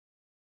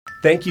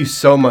Thank you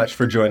so much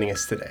for joining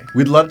us today.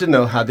 We'd love to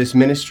know how this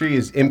ministry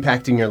is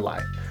impacting your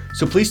life.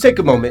 So please take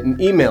a moment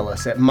and email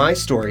us at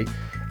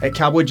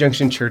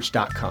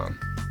mystory@cowboyjunctionchurch.com.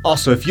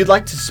 Also, if you'd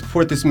like to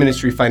support this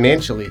ministry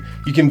financially,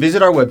 you can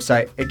visit our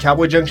website at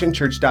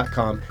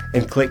cowboyjunctionchurch.com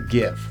and click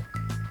Give.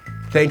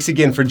 Thanks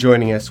again for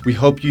joining us. We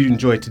hope you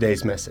enjoyed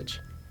today's message.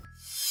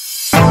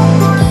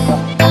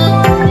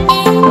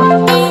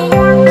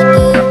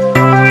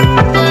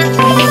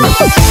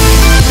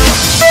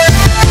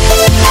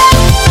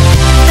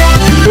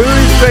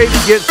 To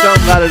get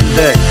something out of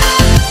today.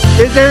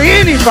 Is there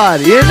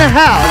anybody in the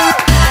house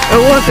that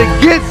wants to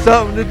get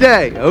something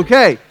today?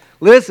 Okay,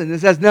 listen,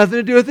 this has nothing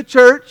to do with the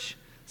church,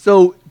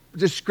 so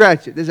just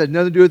scratch it. This has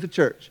nothing to do with the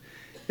church.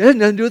 It has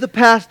nothing to do with the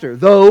pastor,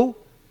 though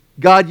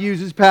God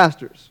uses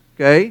pastors,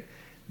 okay?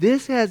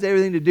 This has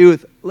everything to do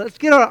with, let's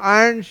get our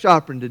iron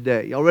sharpened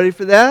today. Y'all ready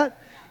for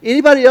that?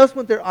 Anybody else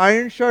want their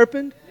iron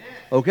sharpened?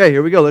 Okay,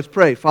 here we go. Let's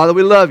pray. Father,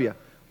 we love you.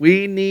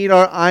 We need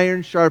our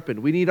iron sharpened.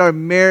 We need our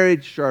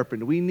marriage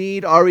sharpened. We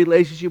need our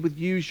relationship with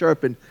you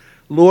sharpened.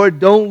 Lord,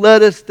 don't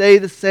let us stay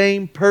the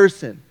same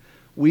person.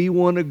 We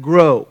want to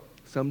grow.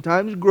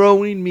 Sometimes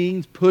growing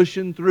means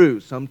pushing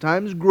through.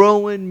 Sometimes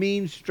growing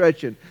means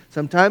stretching.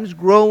 Sometimes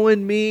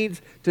growing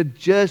means to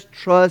just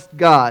trust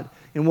God.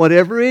 And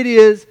whatever it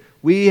is,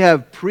 we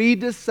have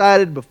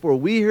pre-decided before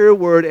we hear a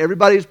word.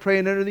 Everybody's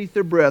praying underneath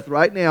their breath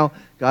right now.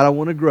 God, I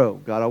want to grow.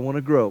 God, I want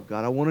to grow.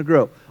 God, I want to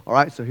grow. All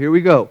right, so here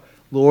we go.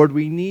 Lord,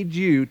 we need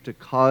you to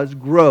cause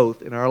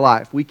growth in our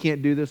life. We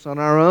can't do this on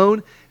our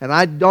own, and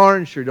I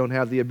darn sure don't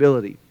have the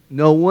ability.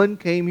 No one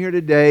came here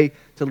today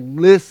to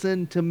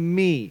listen to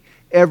me.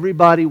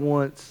 Everybody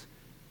wants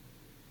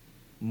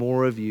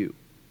more of you.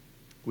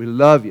 We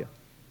love you.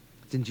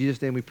 It's in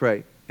Jesus' name we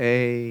pray.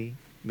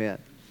 Amen.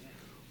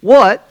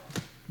 What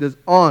does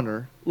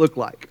honor look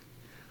like?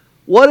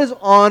 What does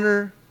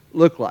honor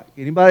look like?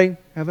 Anybody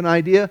have an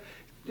idea?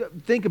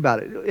 Think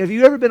about it. Have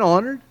you ever been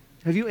honored?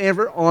 Have you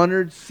ever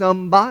honored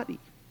somebody?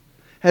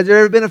 Has there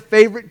ever been a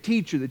favorite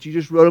teacher that you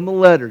just wrote them a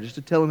letter just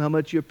to tell them how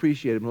much you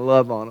appreciate them and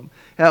love on them?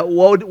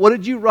 What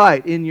did you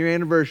write in your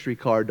anniversary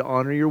card to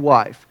honor your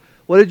wife?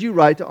 What did you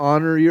write to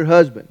honor your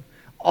husband?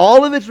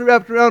 All of it's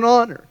wrapped around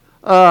honor.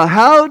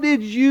 How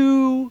did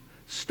you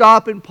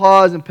stop and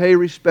pause and pay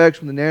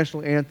respects when the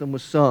national anthem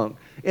was sung?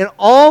 In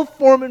all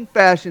form and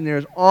fashion,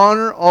 there's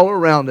honor all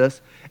around us,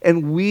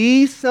 and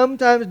we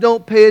sometimes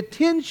don't pay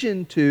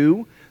attention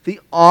to the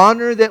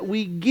honor that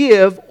we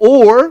give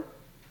or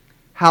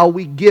how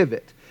we give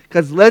it.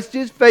 Because let's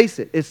just face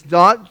it, it's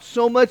not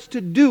so much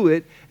to do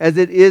it as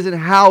it is in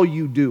how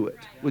you do it.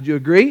 Would you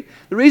agree?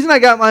 The reason I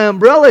got my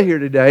umbrella here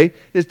today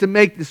is to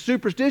make the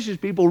superstitious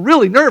people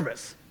really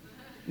nervous.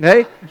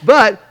 Okay?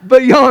 But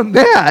beyond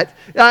that,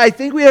 I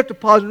think we have to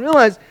pause and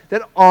realize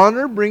that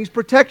honor brings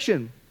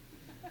protection.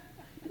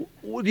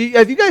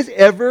 Have you guys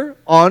ever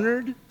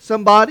honored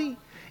somebody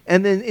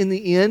and then in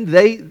the end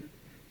they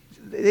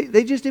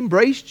just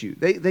embraced you?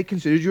 They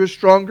considered you a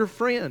stronger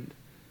friend.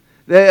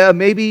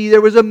 Maybe there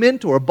was a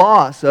mentor, a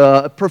boss,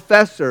 a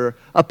professor,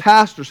 a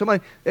pastor,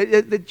 somebody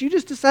that you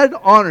just decided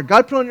to honor.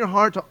 God put on your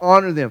heart to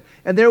honor them.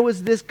 And there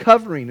was this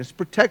covering, this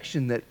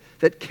protection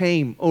that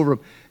came over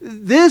them.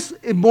 This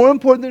is more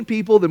important than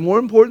people, more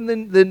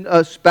important than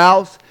a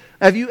spouse.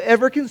 Have you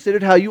ever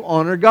considered how you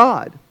honor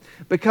God?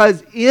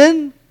 Because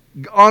in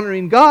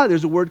honoring God,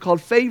 there's a word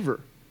called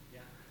favor. Yeah.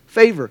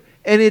 Favor.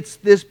 And it's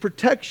this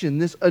protection,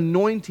 this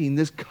anointing,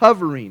 this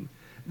covering,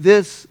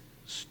 this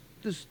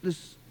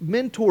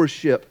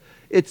mentorship.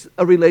 It's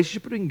a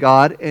relationship between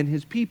God and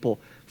His people.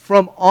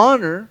 From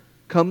honor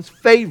comes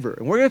favor.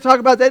 And we're going to talk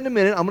about that in a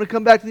minute. I'm going to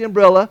come back to the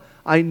umbrella.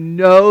 I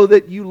know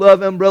that you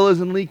love umbrellas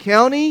in Lee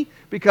County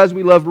because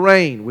we love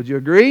rain. Would you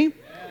agree? Yeah.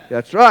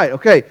 That's right.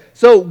 Okay,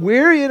 so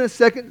we're in a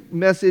second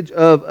message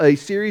of a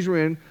series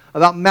we're in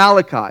about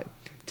Malachi.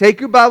 Take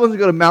your Bibles and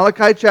go to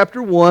Malachi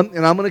chapter 1,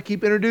 and I'm going to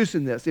keep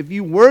introducing this. If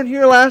you weren't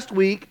here last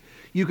week,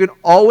 you can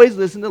always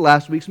listen to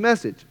last week's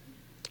message.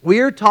 We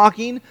are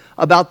talking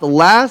about the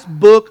last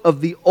book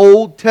of the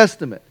Old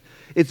Testament.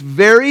 It's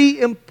very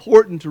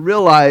important to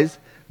realize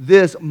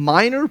this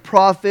minor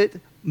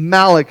prophet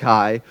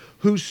Malachi,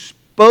 who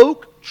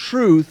spoke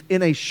truth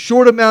in a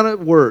short amount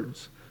of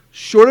words.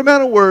 Short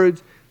amount of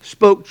words,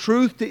 spoke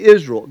truth to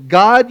Israel.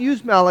 God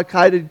used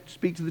Malachi to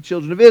speak to the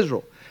children of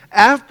Israel.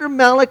 After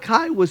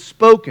Malachi was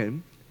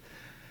spoken,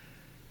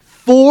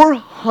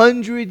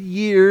 400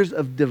 years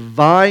of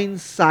divine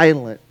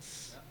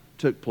silence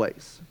took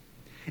place.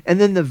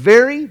 And then the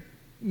very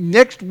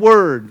next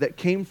word that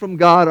came from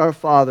God our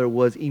Father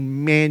was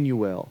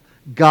Emmanuel,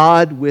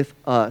 God with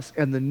us.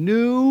 And the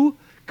new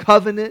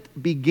covenant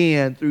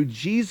began through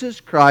Jesus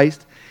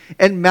Christ.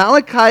 And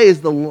Malachi is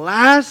the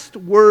last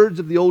words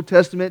of the Old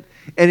Testament,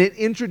 and it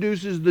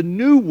introduces the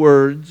new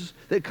words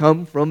that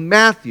come from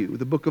Matthew,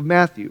 the book of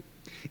Matthew.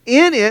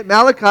 In it,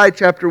 Malachi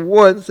chapter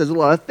 1 says a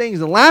lot of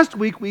things. And last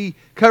week we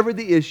covered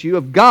the issue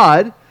of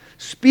God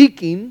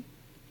speaking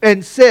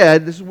and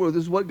said, this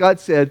is what God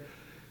said,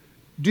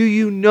 do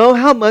you know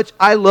how much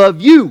I love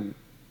you?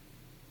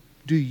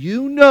 Do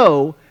you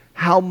know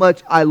how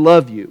much I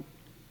love you?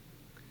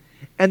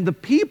 And the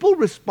people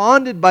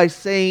responded by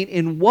saying,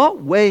 in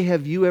what way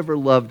have you ever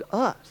loved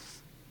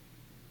us?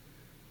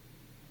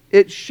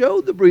 It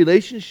showed the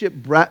relationship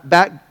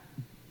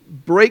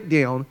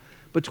breakdown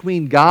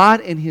between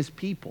God and his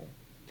people.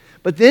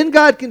 But then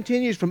God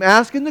continues from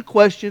asking the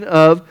question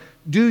of,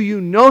 do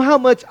you know how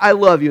much I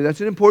love you?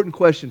 That's an important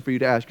question for you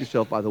to ask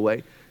yourself, by the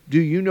way.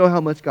 Do you know how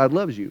much God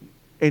loves you?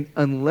 And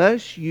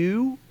unless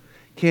you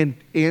can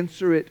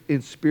answer it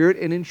in spirit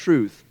and in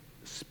truth,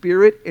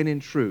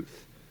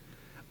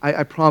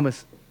 I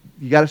promise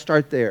you got to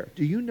start there.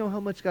 Do you know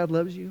how much God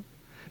loves you?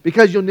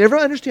 Because you'll never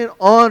understand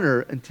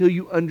honor until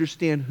you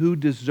understand who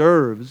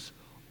deserves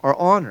our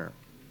honor.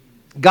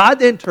 God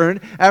then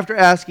turned after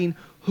asking,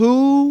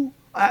 do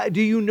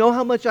you know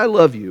how much I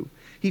love you?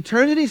 He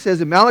turns and he says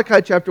in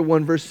Malachi chapter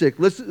 1 verse 6,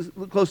 listen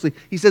closely,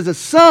 he says, a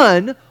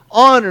son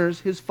honors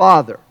his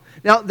father.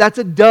 Now that's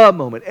a duh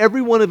moment.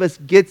 Every one of us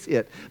gets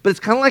it. But it's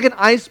kind of like an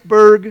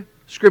iceberg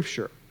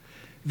scripture.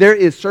 There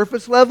is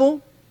surface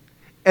level,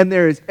 and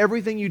there is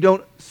everything you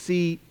don't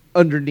see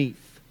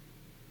underneath.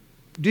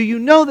 Do you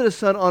know that a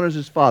son honors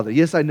his father?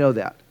 Yes, I know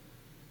that.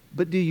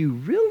 But do you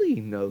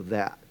really know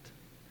that?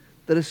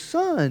 That a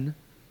son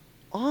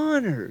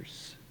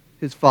honors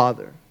his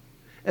father.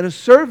 And a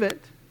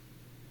servant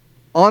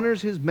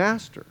honors his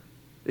master.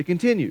 It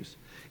continues.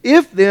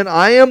 If then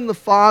I am the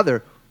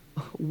father,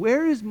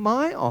 where is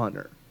my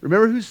honor?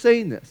 Remember who's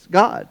saying this?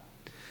 God.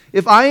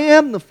 If I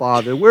am the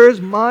father, where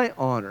is my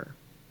honor?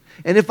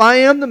 And if I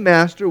am the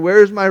master,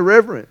 where is my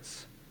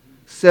reverence?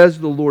 Says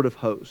the Lord of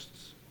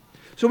hosts.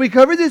 So we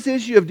covered this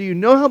issue of, do you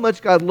know how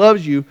much God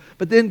loves you?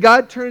 But then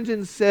God turns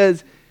and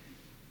says,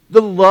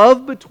 the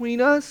love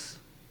between us,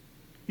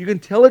 you can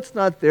tell it's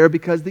not there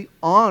because the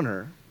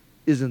honor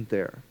isn't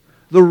there.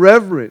 The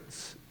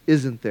reverence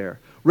isn't there.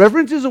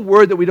 Reverence is a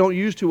word that we don't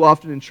use too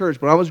often in church.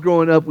 When I was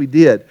growing up, we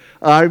did.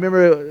 I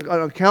remember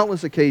on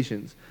countless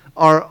occasions,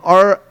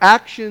 our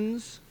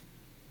actions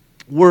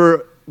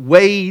were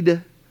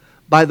weighed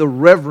by the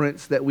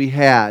reverence that we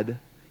had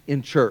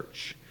in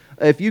church.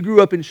 If you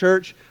grew up in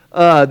church,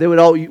 they would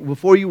all,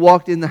 before you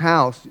walked in the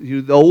house,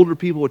 the older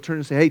people would turn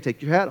and say, hey,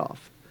 take your hat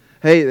off.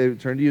 Hey, they would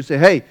turn to you and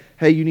say,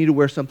 hey, you need to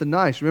wear something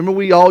nice. Remember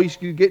we all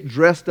used to get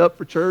dressed up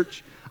for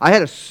church? I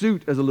had a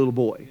suit as a little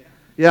boy.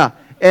 Yeah.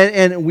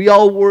 And we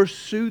all wore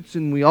suits,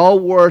 and we all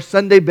wore our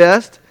Sunday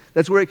best.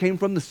 That's where it came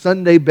from, the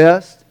Sunday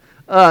best.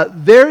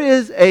 There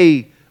is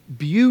a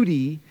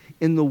beauty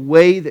in the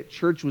way that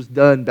church was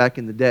done back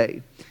in the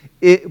day.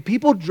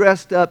 People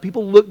dressed up,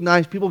 people looked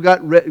nice, people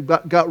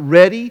got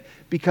ready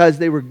because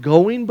they were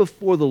going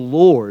before the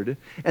Lord,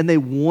 and they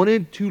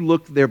wanted to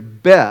look their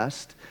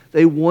best.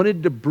 They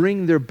wanted to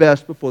bring their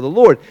best before the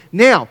Lord.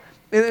 Now,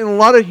 in a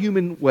lot of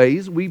human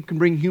ways, we can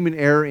bring human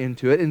error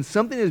into it, and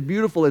something as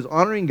beautiful as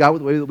honoring God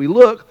with the way that we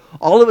look,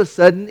 all of a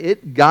sudden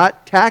it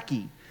got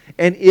tacky,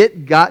 and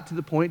it got to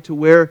the point to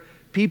where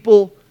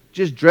people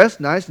just dressed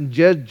nice and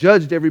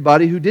judged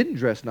everybody who didn't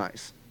dress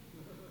nice.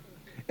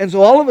 And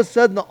so all of a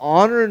sudden the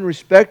honor and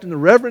respect and the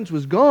reverence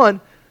was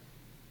gone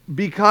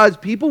because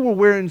people were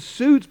wearing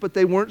suits, but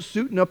they weren't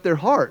suiting up their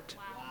heart.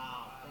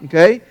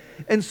 Okay?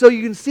 And so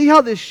you can see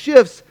how this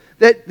shifts.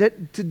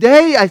 That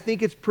today, I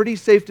think it's pretty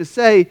safe to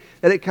say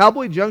that at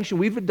Cowboy Junction,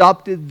 we've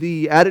adopted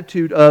the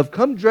attitude of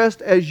come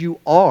dressed as you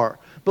are,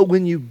 but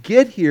when you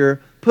get here,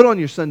 put on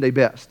your Sunday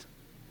best.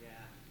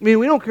 I mean,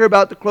 we don't care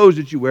about the clothes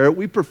that you wear.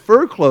 We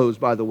prefer clothes,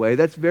 by the way.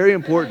 That's very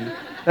important.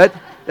 That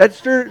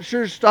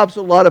sure stops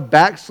a lot of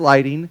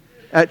backsliding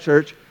at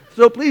church.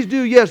 So please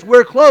do, yes,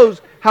 wear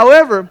clothes.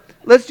 However,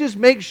 let's just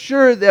make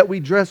sure that we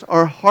dress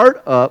our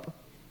heart up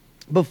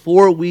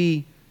before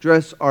we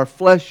dress our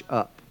flesh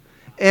up.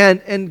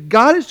 And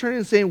God is turning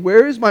and saying,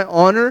 where is my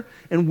honor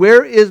and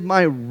where is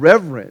my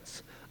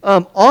reverence?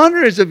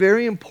 Honor is a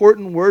very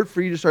important word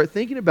for you to start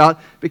thinking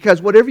about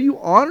because whatever you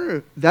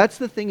honor, that's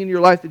the thing in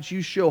your life that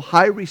you show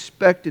high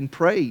respect and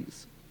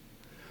praise.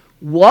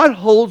 What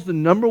holds the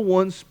number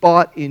one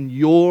spot in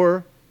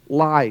your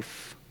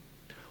life?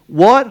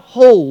 What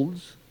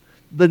holds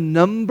the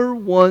number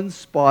one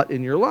spot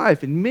in your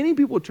life? And many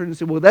people turn and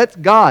say, well, that's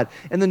God.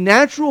 And the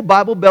natural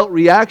Bible Belt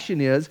reaction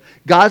is,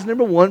 God's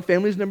number one,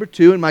 family's number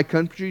two, and my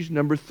country's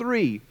number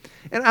three.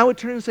 And I would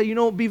turn and say,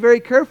 be very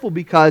careful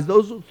because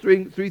those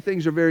three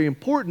things are very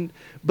important.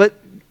 But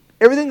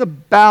everything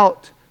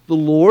about the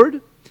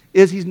Lord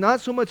is He's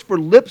not so much for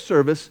lip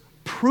service.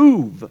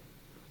 Prove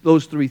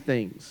those three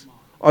things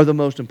are the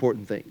most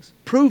important things.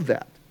 Prove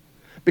that.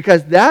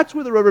 Because that's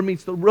where the rubber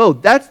meets the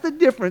road. That's the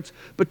difference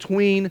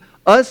between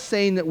us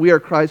saying that we are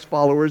Christ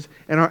followers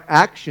and our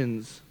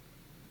actions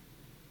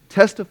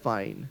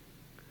testifying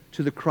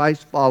to the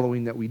Christ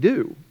following that we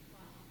do.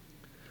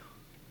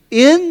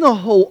 In the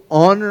whole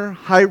honor,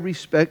 high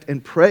respect,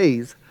 and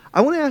praise,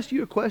 I want to ask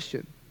you a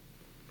question.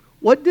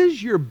 What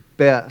does your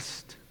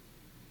best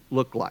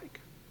look like?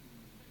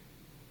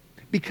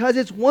 Because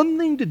it's one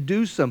thing to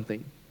do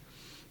something,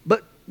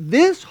 but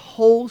this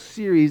whole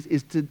series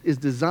is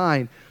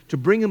designed to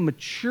bring a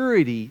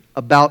maturity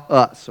about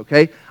us,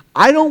 okay?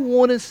 I don't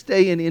want to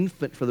stay an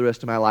infant for the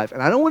rest of my life,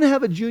 and I don't want to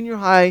have a junior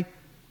high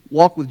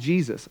walk with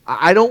Jesus.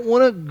 I don't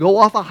want to go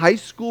off a high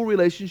school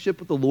relationship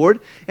with the Lord,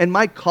 and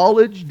my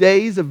college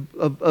days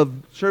of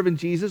serving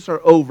Jesus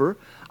are over.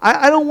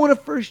 I don't want a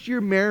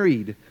first-year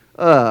married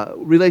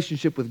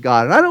relationship with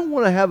God. And I don't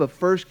want to have a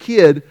first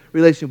kid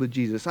relationship with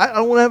Jesus. I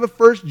don't want to have a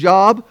first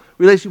job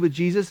relationship with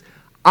Jesus.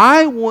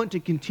 I want to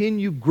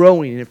continue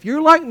growing. And if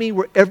you're like me,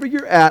 wherever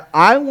you're at,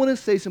 I want to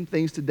say some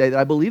things today that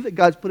I believe that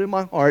God's put in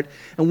my heart.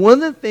 And one of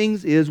the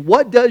things is,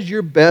 what does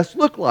your best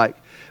look like?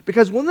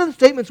 Because one of the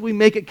statements we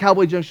make at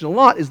Cowboy Junction a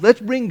lot is, let's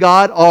bring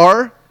God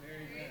our...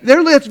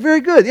 That's very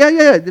good.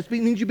 Yeah. This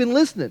means you've been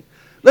listening.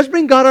 Let's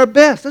bring God our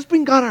best. Let's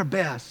bring God our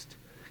best.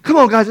 Come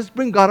on, guys, let's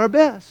bring God our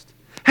best.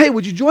 Hey,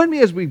 would you join me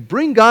as we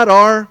bring God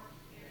our...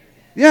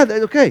 Yeah,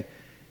 okay.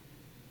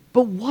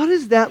 But what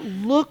does that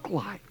look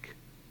like?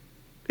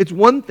 It's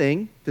one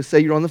thing to say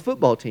you're on the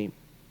football team.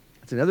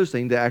 It's another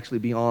thing to actually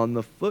be on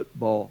the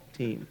football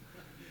team.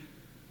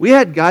 We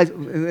had guys,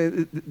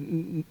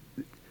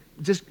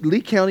 just Lee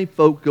County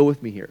folk, go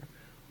with me here.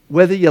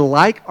 Whether you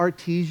like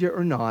Artesia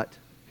or not,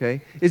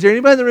 okay? Is there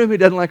anybody in the room who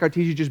doesn't like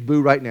Artesia? Just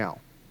boo right now.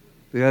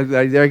 I'm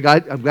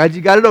glad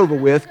you got it over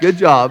with. Good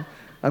job.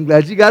 I'm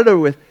glad you got it over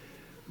with.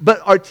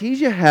 But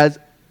Artesia has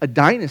a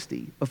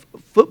dynasty of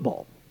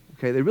football.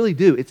 Okay, they really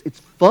do. It's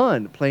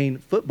fun playing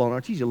football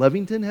in Artesia.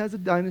 Lovington has a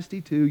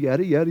dynasty too,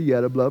 yada, yada,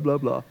 yada, blah, blah,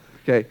 blah.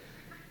 Okay.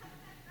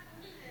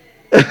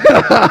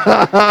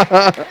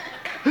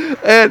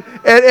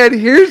 and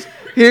here's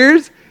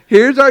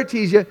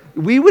Artesia.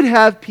 We would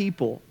have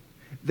people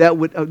that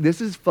would, this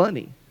is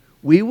funny,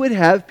 we would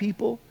have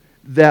people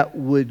that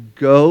would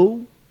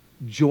go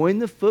join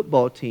the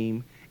football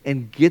team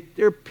and get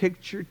their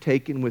picture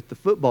taken with the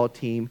football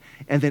team,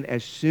 and then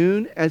as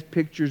soon as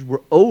pictures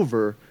were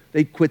over,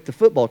 they'd quit the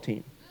football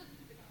team.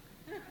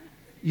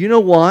 You know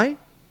why?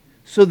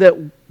 So that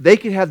they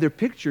could have their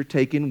picture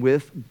taken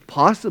with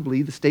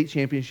possibly the state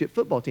championship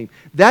football team.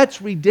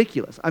 That's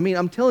ridiculous. I mean,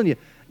 I'm telling you,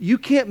 you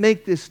can't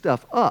make this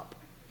stuff up.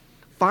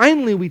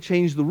 Finally, we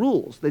changed the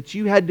rules that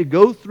you had to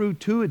go through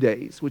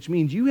two-a-days, which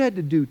means you had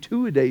to do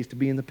two-a-days to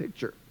be in the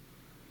picture.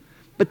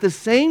 But the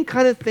same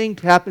kind of thing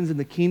happens in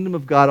the kingdom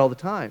of God all the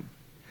time.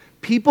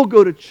 People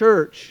go to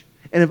church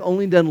and have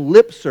only done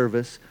lip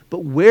service,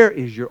 but where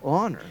is your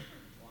honor?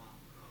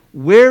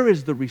 Where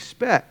is the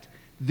respect?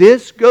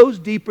 This goes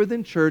deeper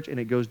than church, and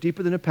it goes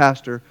deeper than a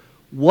pastor.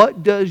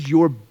 What does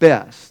your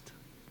best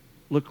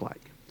look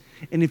like?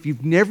 And if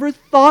you've never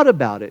thought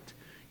about it,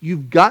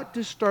 you've got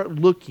to start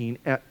looking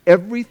at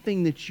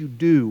everything that you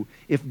do.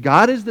 If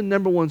God is the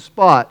number one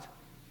spot,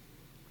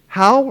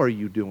 how are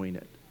you doing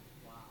it?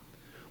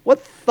 What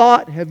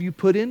thought have you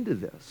put into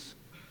this?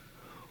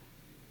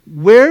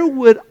 Where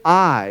would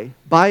I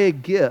buy a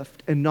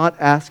gift and not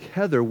ask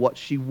Heather what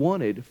she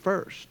wanted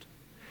first?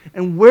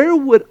 And where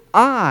would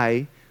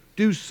I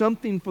do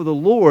something for the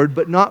Lord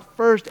but not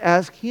first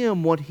ask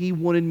Him what He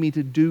wanted me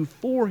to do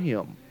for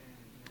Him?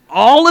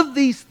 All of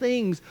these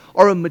things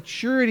are a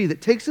maturity that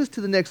takes us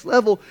to the next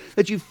level,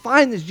 that you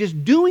find that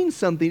just doing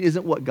something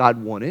isn't what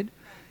God wanted.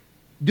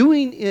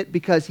 Doing it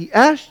because He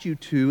asked you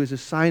to is a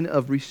sign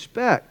of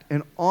respect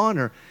and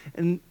honor.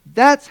 And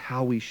that's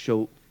how we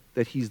show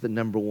that He's the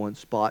number one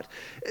spot.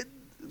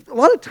 A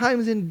lot of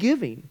times in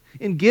giving,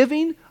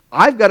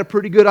 I've got a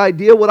pretty good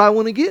idea what I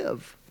want to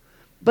give.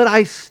 But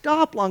I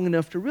stop long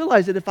enough to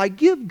realize that if I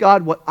give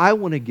God what I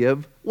want to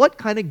give, what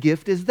kind of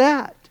gift is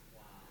that?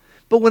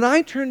 But when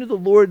I turn to the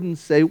Lord and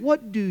say,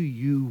 what do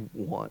you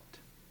want?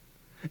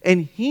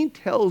 And He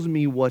tells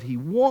me what He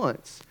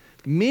wants,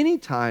 many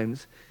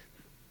times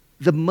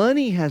the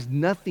money has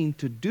nothing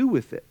to do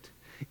with it.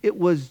 It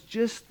was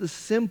just the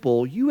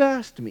simple, you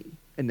asked me,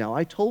 and now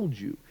I told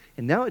you.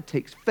 And now it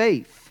takes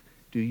faith.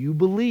 Do you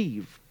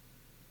believe?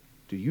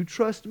 Do you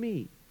trust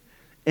me?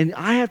 And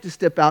I have to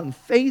step out in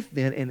faith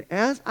then, and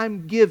as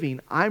I'm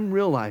giving, I'm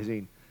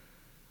realizing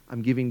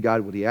I'm giving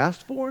God what He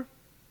asked for.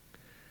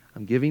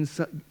 I'm giving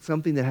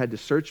something that had to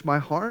search my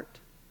heart.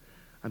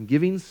 I'm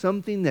giving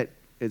something that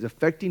is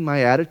affecting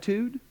my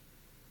attitude.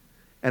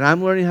 And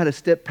I'm learning how to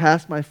step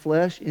past my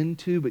flesh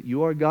into, but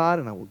you are God,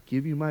 and I will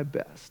give you my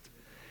best.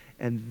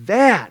 And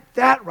that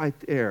right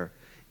there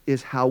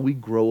is how we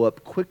grow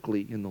up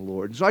quickly in the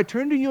Lord. So I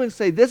turn to you and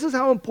say, this is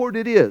how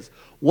important it is.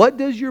 What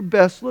does your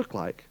best look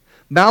like?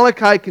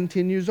 Malachi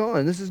continues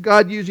on. This is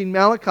God using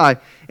Malachi.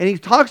 And he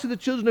talks to the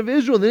children of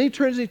Israel. Then he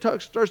turns and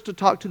starts to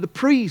talk to the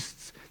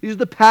priests. These are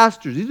the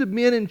pastors. These are the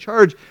men in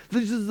charge.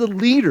 These are the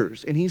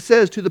leaders. And he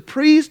says, to the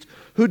priest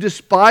who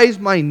despise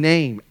my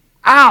name.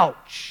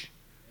 Ouch!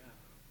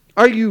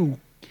 Are you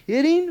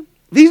kidding?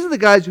 These are the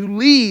guys who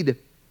lead.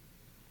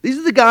 These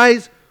are the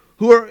guys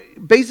who are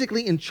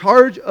basically in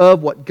charge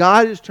of what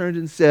God has turned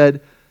and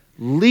said,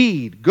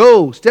 lead,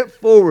 go, step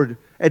forward,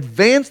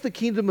 advance the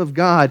kingdom of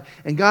God.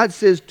 And God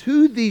says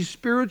to these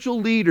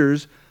spiritual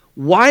leaders,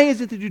 why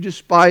is it that you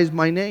despise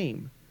my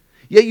name?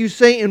 Yet you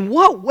say, in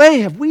what way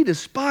have we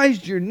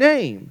despised your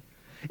name?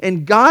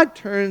 And God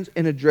turns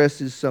and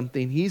addresses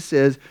something. He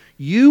says,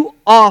 you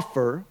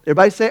offer,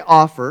 everybody say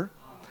offer.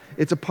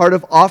 It's a part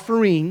of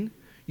offering.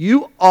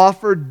 You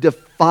offer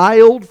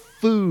defiled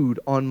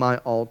food on my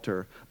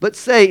altar. But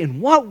say,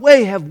 in what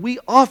way have we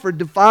offered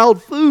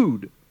defiled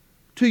food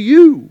to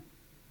you?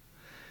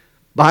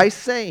 By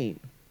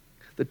saying,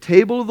 the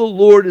table of the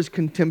Lord is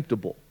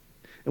contemptible.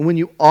 And when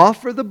you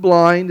offer the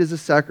blind as a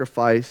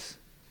sacrifice,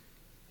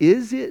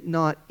 is it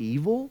not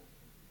evil?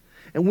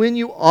 And when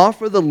you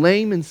offer the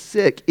lame and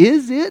sick,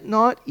 is it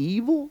not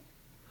evil?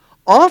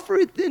 Offer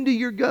it then to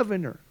your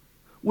governor.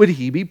 Would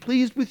he be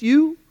pleased with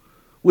you?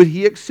 Would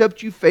he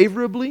accept you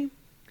favorably?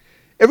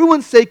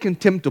 Everyone say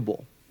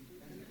contemptible.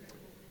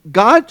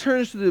 God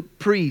turns to the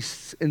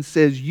priests and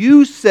says,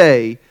 you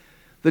say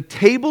the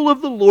table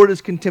of the Lord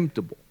is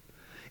contemptible.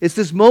 It's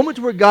this moment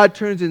where God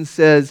turns and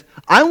says,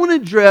 I want to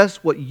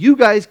address what you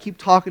guys keep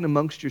talking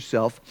amongst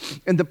yourself.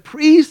 And the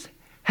priests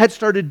had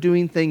started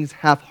doing things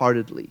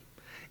half-heartedly.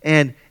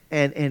 And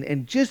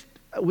just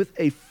with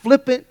a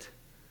flippant,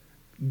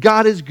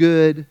 God is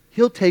good,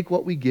 He'll take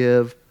what we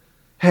give.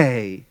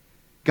 Hey,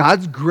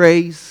 God's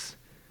grace,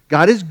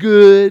 God is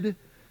good,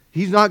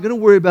 He's not going to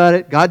worry about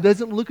it. God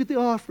doesn't look at the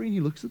offering, He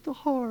looks at the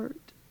heart.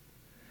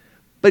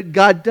 But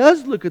God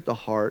does look at the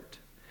heart,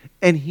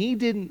 and He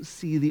didn't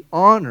see the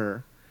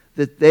honor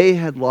that they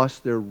had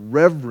lost their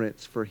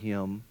reverence for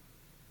Him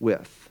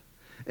with.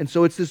 And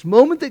so it's this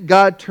moment that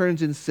God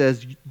turns and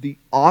says, the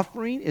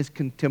offering is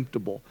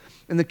contemptible.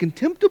 And the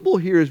contemptible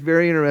here is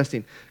very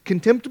interesting.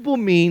 Contemptible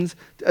means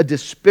a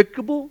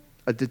despicable,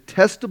 a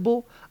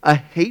detestable, a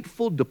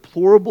hateful,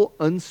 deplorable,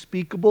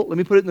 unspeakable. Let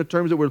me put it in the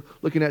terms that we're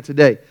looking at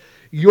today.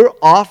 Your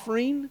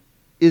offering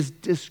is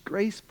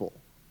disgraceful.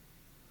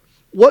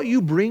 What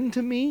you bring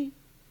to me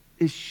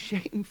is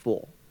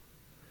shameful.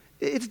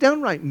 It's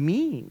downright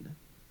mean.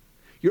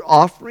 Your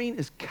offering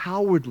is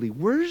cowardly.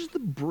 Where's the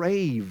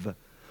brave?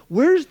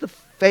 Where's the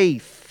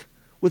faith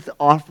with the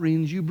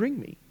offerings you bring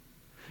me?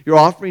 Your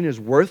offering is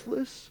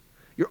worthless.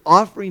 Your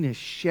offering is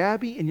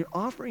shabby. And your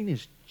offering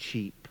is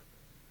cheap.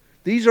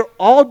 These are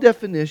all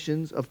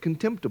definitions of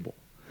contemptible.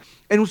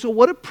 And so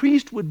what a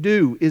priest would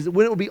do is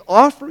when it would be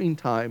offering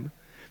time,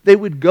 they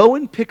would go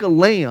and pick a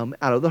lamb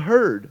out of the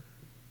herd.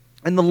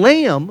 And the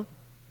lamb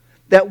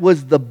that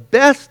was the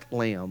best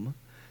lamb,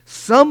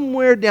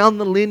 somewhere down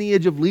the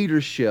lineage of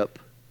leadership,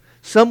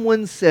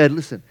 someone said,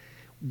 listen,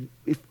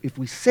 if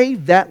we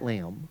save that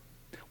lamb,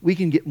 we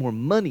can get more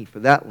money for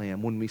that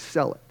lamb when we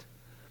sell it.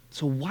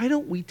 So why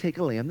don't we take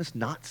a lamb that's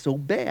not so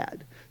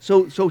bad?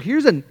 So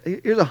here's a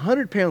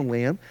 100-pound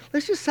lamb.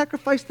 Let's just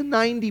sacrifice the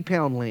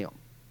 90-pound lamb.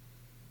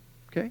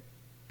 Okay?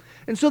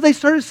 And so they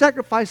started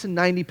sacrificing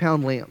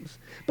 90-pound lambs.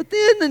 But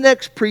then the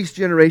next priest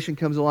generation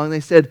comes along and they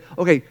said,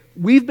 okay,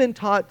 we've been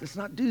taught, let's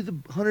not do the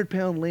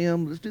 100-pound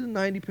lamb, let's do the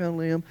 90-pound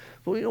lamb.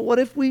 But you know, what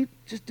if we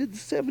just did the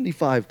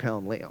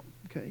 75-pound lamb?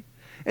 Okay?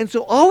 And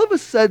so all of a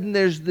sudden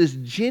there's this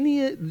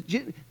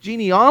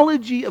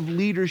genealogy of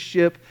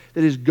leadership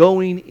that is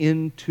going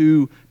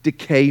into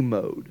decay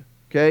mode.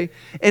 Okay?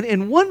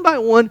 And one by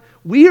one,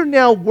 we are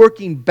now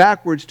working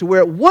backwards to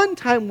where at one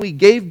time we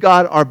gave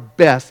God our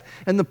best.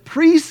 And the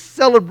priests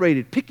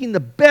celebrated, picking the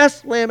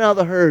best lamb out of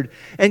the herd.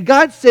 And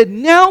God said,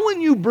 now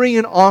when you bring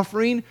an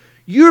offering,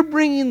 you're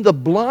bringing the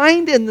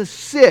blind and the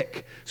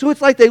sick. So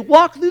it's like they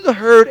walk through the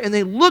herd and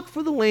they look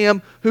for the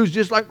lamb who's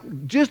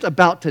just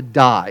about to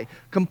die,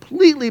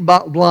 completely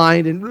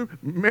blind and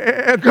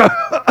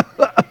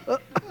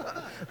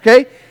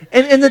okay.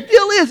 And the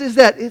deal is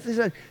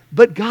that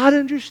but God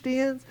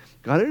understands.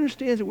 God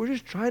understands that we're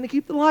just trying to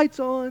keep the lights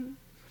on.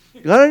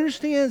 God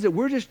understands that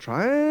we're just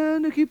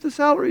trying to keep the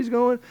salaries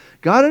going.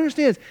 God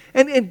understands.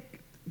 And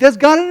does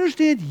God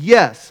understand?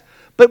 Yes.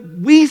 But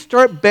we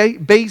start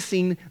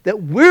basing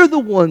that we're the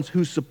ones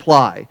who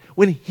supply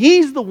when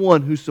He's the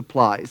one who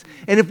supplies.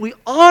 And if we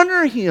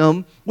honor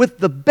Him with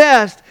the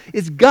best,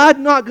 is God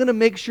not going to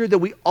make sure that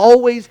we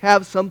always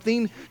have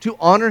something to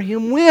honor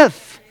Him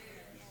with?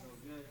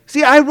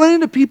 See, I run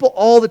into people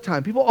all the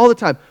time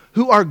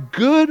who are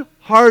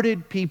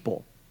good-hearted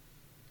people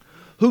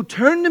who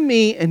turn to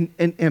me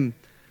and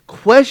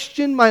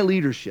question my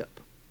leadership.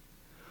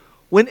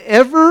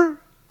 Whenever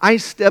I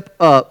step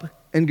up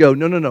and go,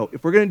 no,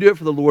 if we're going to do it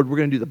for the Lord, we're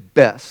going to do the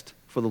best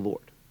for the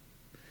Lord.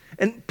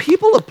 And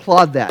people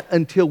applaud that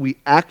until we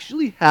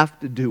actually have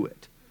to do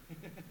it.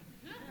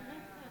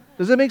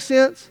 Does that make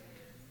sense?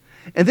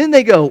 And then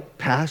they go,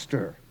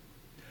 Pastor,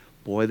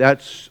 boy,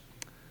 that's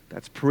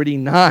pretty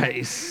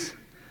nice.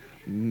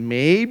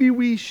 Maybe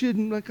we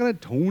shouldn't kind of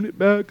tone it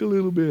back a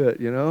little bit,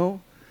 you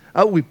know?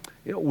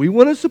 We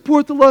want to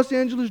support the Los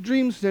Angeles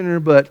Dream Center,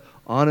 but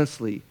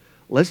honestly,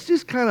 let's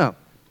just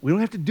we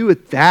don't have to do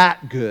it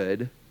that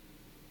good.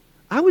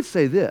 I would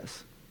say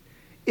this.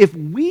 If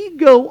we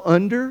go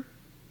under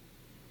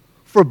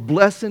for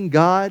blessing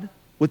God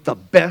with the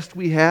best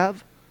we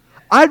have,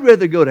 I'd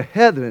rather go to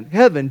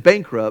heaven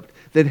bankrupt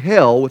than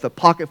hell with a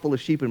pocket full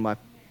of sheep in my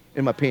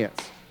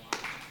pants.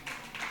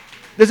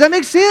 Does that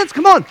make sense?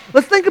 Come on,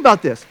 let's think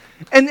about this.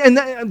 And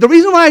the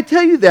reason why I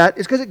tell you that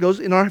is because it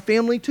goes in our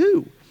family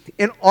too.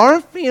 In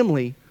our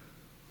family,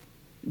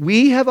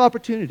 we have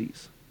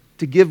opportunities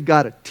to give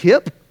God a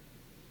tip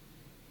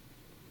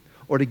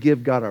or to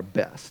give God our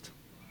best.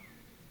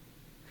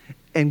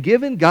 And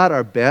giving God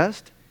our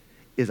best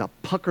is a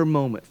pucker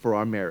moment for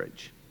our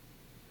marriage.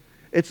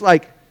 It's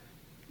like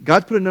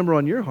God's put a number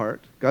on your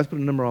heart. God's put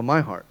a number on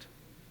my heart.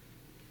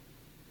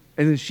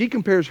 And then she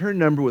compares her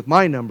number with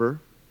my number.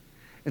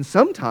 And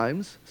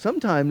sometimes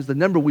the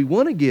number we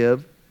want to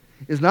give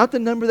is not the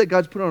number that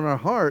God's put on our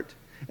heart.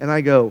 And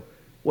I go,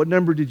 what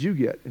number did you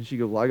get? And she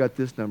goes, well, I got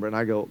this number. And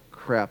I go,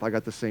 crap, I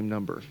got the same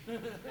number.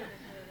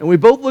 And we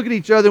both look at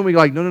each other and we go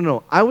like,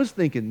 no. I was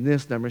thinking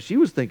this number. She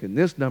was thinking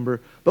this number.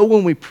 But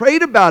when we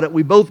prayed about it,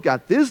 we both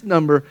got this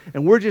number.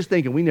 And we're just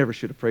thinking we never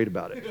should have prayed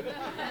about it.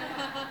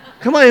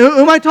 Come on,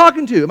 who am I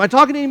talking to? Am I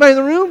talking to anybody in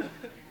the room?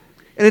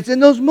 And it's in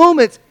those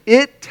moments,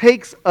 it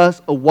takes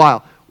us a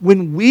while.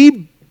 When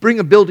we bring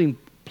a building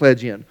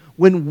pledge in,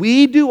 when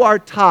we do our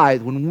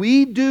tithe, when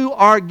we do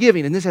our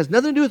giving, and this has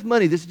nothing to do with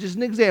money, this is just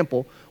an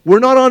example. We're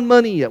not on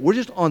money yet. We're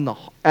just on the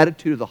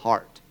attitude of the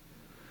heart.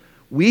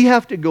 We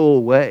have to go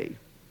away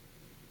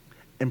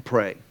and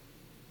pray.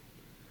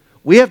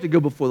 We have to go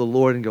before the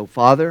Lord and go,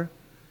 Father,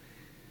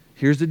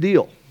 here's the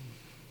deal.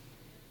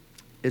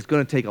 It's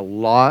going to take a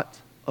lot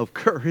of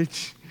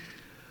courage,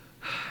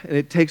 and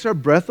it takes our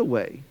breath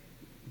away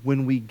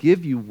when we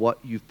give you what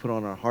you've put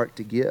on our heart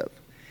to give.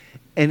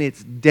 And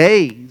it's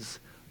days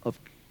of,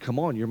 come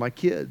on, you're my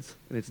kids.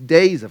 And it's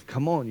days of,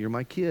 come on, you're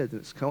my kids.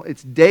 And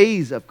it's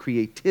days of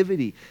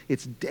creativity.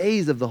 It's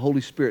days of the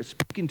Holy Spirit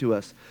speaking to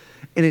us.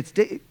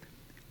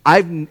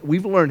 And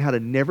we've learned how to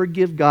never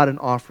give God an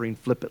offering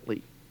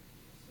flippantly.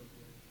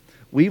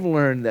 We've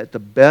learned that the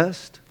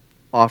best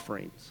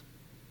offerings,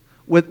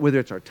 whether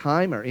it's our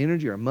time, our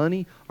energy, our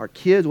money, our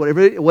kids,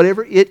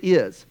 whatever it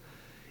is,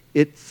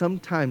 it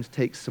sometimes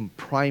takes some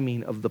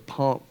priming of the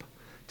pump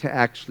to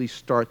actually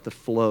start the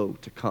flow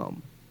to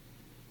come.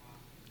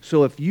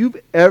 So if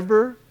you've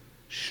ever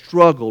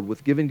struggled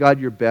with giving God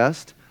your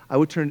best, I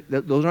would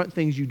those aren't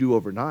things you do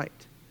overnight.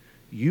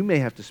 You may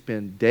have to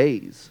spend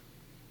days,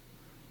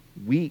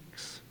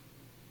 weeks,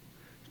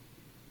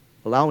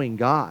 allowing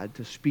God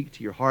to speak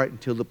to your heart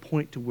until the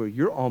point to where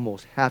you're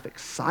almost half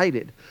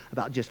excited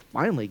about just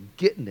finally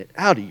getting it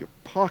out of your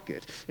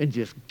pocket and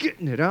just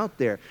getting it out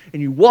there.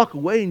 And you walk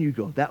away and you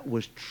go, that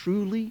was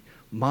truly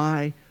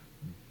my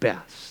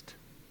best.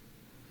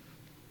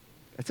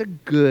 That's a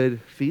good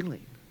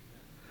feeling.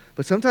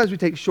 But sometimes we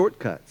take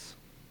shortcuts.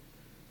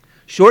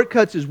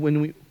 Shortcuts is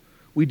when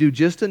we do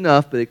just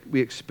enough, but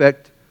we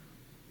expect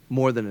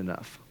more than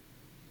enough.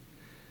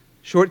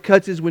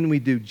 Shortcuts is when we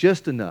do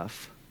just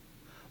enough,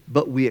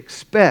 but we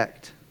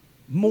expect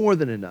more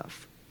than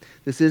enough.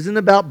 This isn't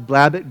about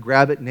blab it,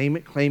 grab it, name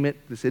it, claim it.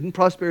 This isn't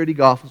prosperity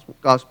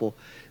gospel.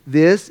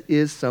 This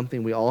is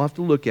something we all have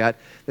to look at,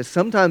 that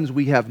sometimes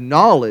we have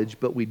knowledge,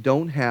 but we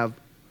don't have,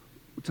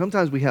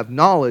 sometimes we have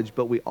knowledge,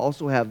 but we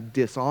also have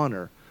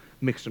dishonor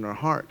mixed in our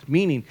heart.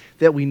 Meaning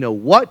that we know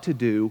what to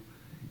do,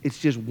 it's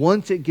just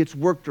once it gets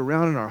worked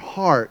around in our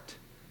heart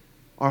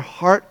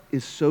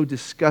is so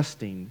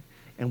disgusting,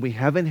 and we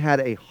haven't had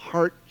a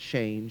heart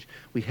change,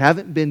 we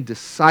haven't been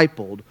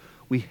discipled,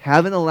 we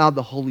haven't allowed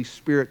the Holy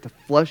Spirit to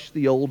flush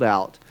the old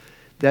out,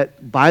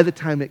 that by the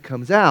time it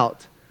comes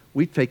out,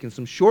 we've taken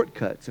some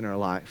shortcuts in our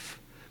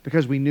life.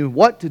 Because we knew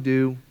what to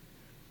do,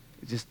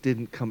 it just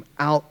didn't come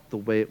out the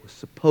way it was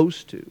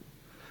supposed to.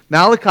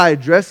 Malachi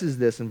addresses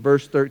this in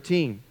verse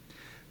 13,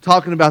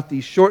 talking about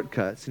these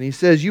shortcuts. And he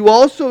says, you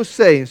also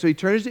say, and so he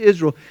turns to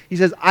Israel, he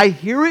says, I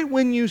hear it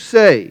when you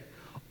say,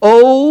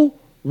 oh,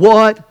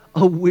 what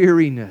a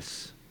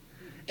weariness.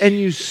 And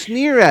you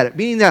sneer at it,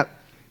 meaning that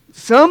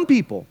some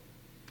people,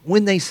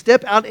 when they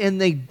step out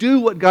and they do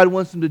what God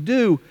wants them to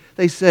do,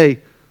 they say,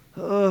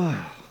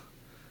 oh,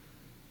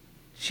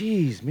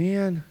 geez,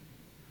 man,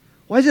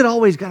 why is it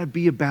always got to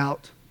be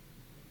about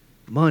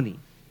money?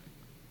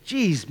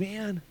 Geez,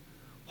 man,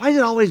 why is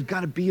it always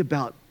got to be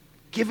about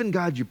giving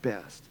God your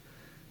best?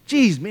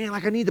 Geez, man,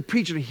 like I need the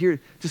preacher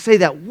to say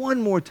that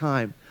one more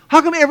time.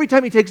 How come every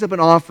time he takes up an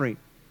offering,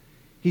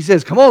 he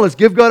says, come on, let's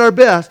give God our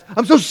best?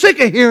 I'm so sick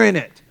of hearing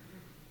it.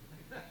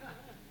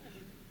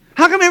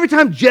 How come every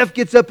time Jeff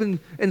gets up and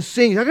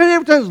sings, how come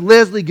every time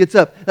Leslie gets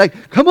up,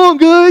 like, come on,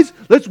 guys,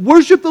 let's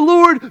worship the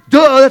Lord.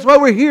 Duh, that's why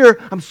we're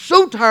here. I'm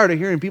so tired of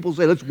hearing people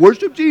say, let's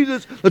worship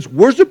Jesus. Let's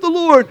worship the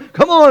Lord.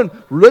 Come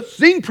on, let's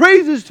sing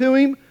praises to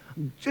Him.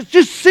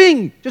 Just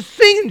sing. Just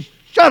sing and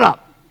shut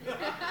up.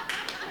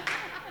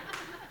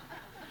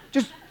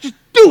 Just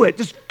do it.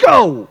 Just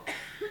go.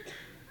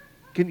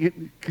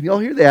 Can y'all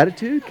hear the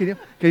attitude? Can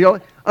y'all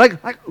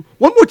like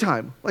one more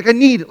time? Like I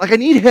need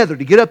Heather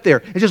to get up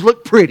there and just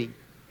look pretty.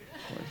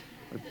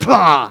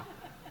 Pah!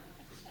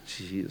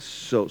 She is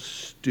so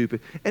stupid.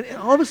 And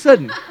all of a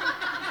sudden,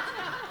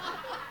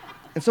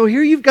 and so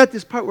here you've got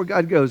this part where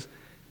God goes,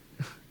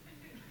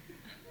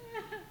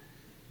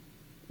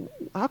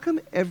 how come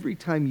every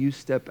time you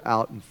step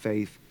out in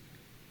faith,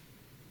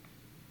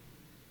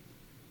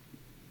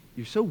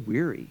 you're so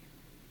weary?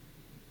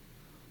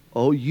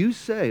 Oh, you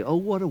say, oh,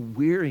 what a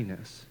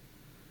weariness.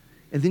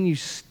 And then you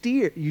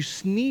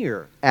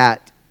sneer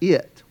at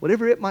it,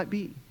 whatever it might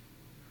be.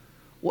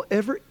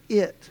 Whatever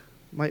it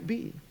might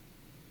be.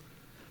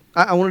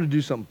 I wanted to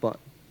do something fun.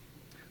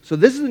 So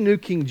this is the New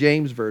King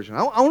James Version.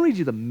 I want to read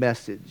you the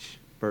Message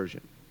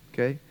version,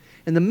 okay?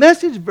 And the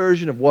Message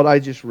version of what I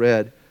just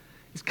read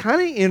is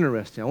kind of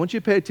interesting. I want you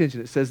to pay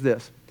attention. It says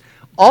this: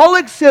 all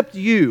except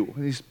you,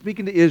 and he's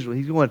speaking to Israel,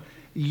 he's going,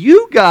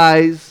 you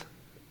guys,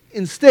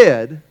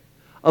 instead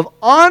of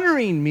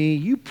honoring me,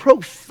 you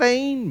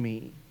profane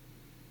me.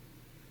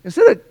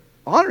 Instead of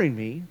honoring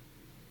me,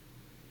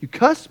 you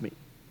cuss me.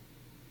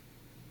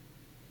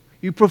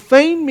 You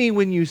profane me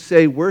when you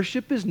say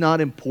worship is not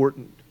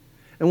important.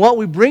 And what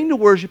we bring to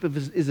worship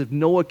is of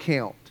no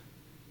account.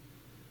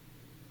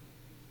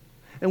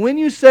 And when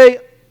you say,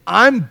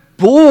 I'm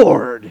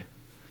bored,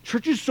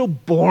 church is so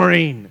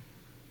boring.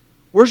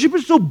 Worship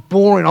is so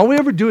boring. All we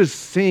ever do is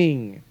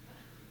sing.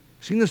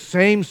 Sing the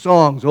same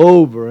songs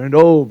over and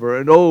over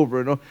and over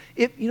and over.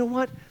 You know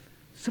what?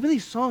 Some of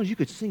these songs, you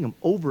could sing them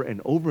over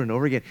and over and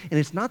over again. And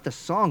it's not the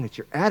song, it's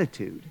your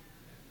attitude.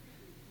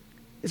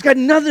 It's got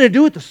nothing to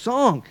do with the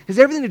song. It's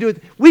everything to do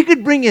with... We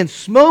could bring in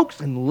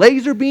smokes and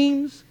laser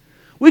beams.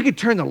 We could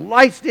turn the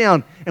lights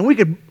down, and we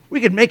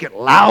could make it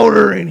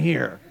louder in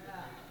here.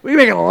 We could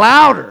make it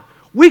louder.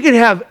 We could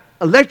have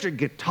electric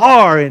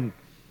guitar and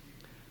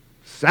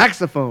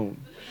saxophone.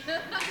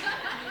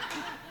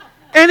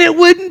 And it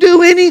wouldn't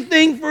do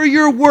anything for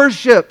your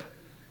worship.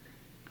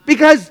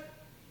 Because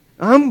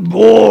I'm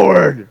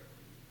bored.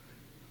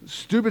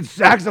 Stupid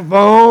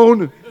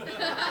saxophone.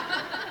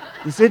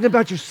 This isn't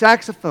about your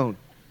saxophone.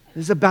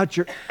 This is about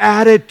your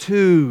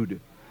attitude.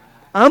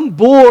 I'm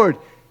bored.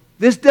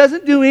 This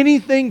doesn't do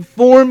anything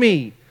for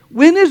me.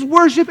 When is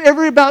worship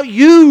ever about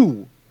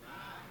you?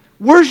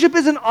 Worship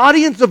is an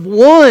audience of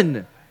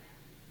one.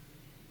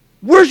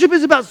 Worship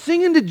is about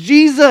singing to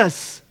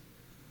Jesus.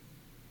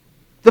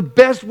 The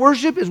best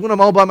worship is when I'm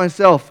all by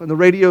myself and the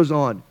radio's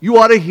on. You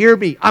ought to hear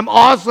me. I'm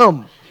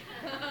awesome.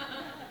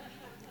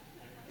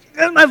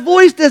 And my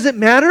voice doesn't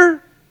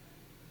matter.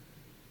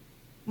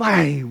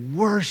 My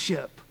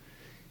worship.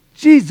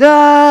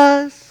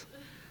 Jesus,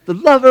 the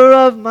lover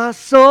of my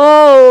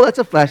soul. That's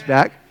a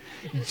flashback.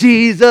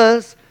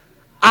 Jesus,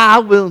 I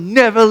will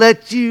never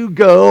let you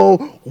go.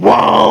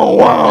 Whoa,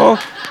 whoa.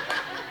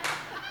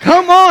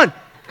 Come on.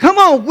 Come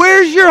on.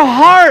 Where's your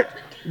heart?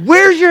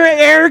 Where's your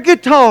air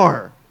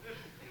guitar?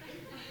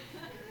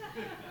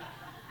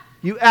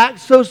 You act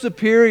so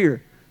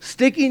superior,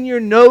 sticking your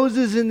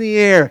noses in the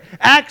air.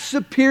 Act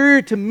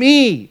superior to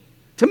me.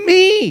 To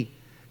me,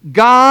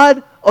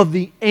 God of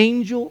the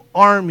angel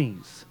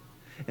armies.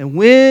 And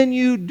when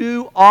you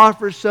do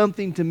offer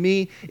something to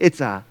me,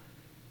 it's a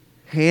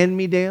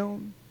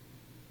hand-me-down,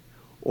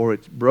 or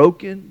it's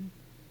broken,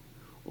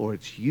 or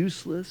it's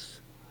useless,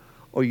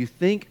 or you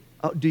think,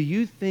 do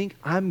you think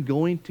I'm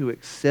going to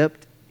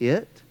accept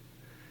it?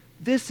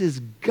 This is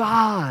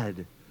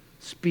God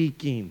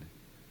speaking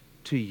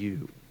to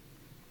you.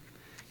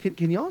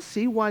 Can y'all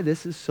see why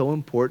this is so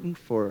important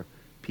for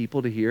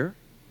people to hear?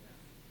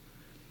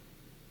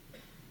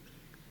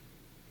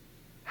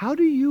 How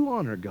do you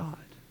honor God?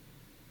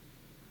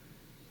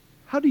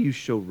 How do you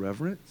show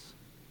reverence?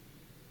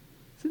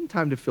 It isn't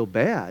time to feel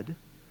bad.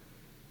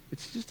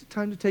 It's just a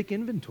time to take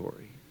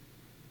inventory.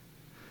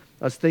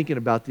 I was thinking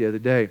about the other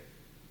day.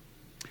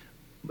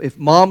 If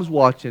Mom's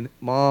watching,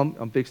 Mom,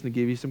 I'm fixing to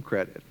give you some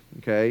credit,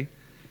 okay?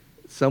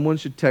 Someone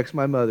should text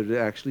my mother to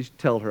actually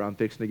tell her I'm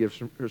fixing to give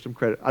her some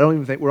credit. I don't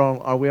even think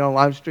are we on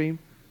live stream?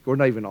 We're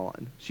not even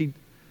on.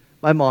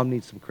 My mom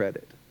needs some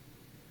credit.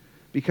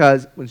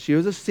 Because when she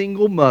was a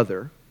single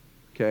mother,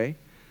 okay,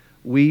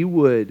 we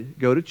would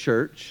go to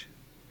church,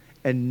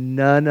 and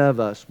none of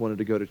us wanted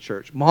to go to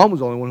church. Mom was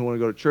the only one who wanted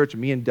to go to church,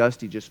 and me and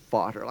Dusty just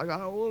fought her. Like, I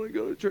don't want to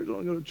go to church, I don't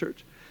want to go to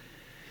church.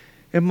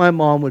 And my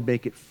mom would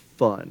make it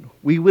fun.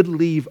 We would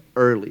leave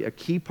early. A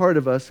key part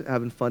of us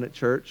having fun at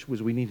church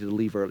was we needed to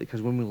leave early,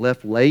 because when we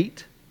left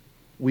late,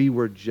 we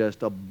were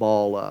just a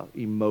ball of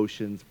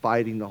emotions,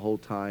 fighting the whole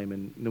time,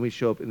 and then we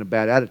show up in a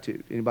bad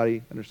attitude.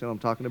 Anybody understand what I'm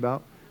talking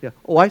about? Yeah.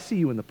 Oh, I see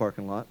you in the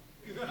parking lot.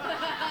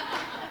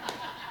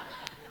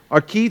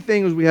 Our key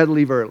thing was we had to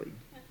leave early.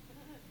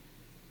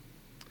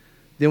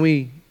 Then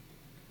we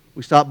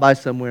stopped by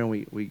somewhere and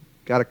we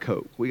got a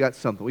Coke. We got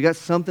something. We got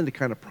something to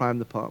kind of prime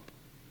the pump.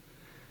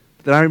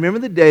 But then I remember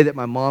the day that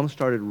my mom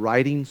started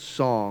writing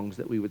songs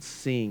that we would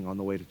sing on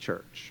the way to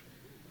church.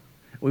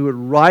 We would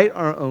write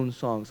our own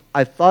songs.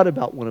 I thought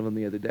about one of them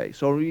the other day.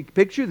 So you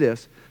picture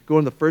this,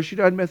 going to the First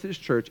United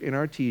Methodist Church in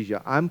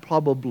Artesia. I'm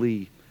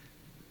probably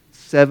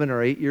 7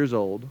 or 8 years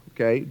old,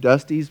 okay?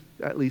 Dusty's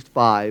at least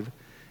 5.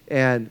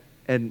 And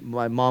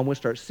my mom would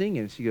start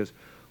singing. She goes,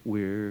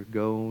 we're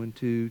going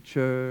to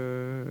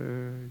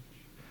church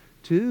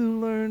to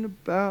learn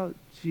about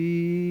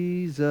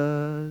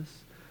Jesus.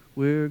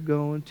 We're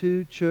going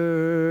to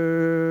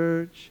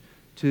church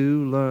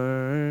to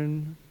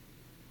learn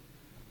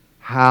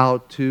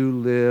how to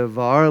live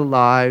our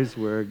lives.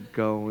 We're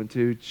going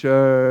to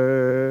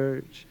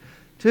church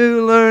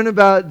to learn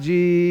about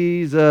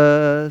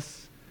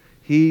Jesus.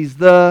 He's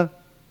the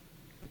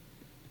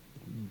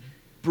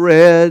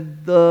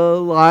bread,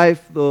 the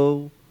life,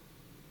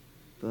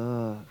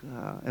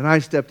 and I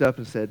stepped up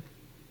and said,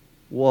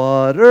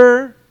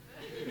 water.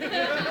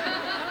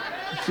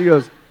 She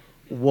goes,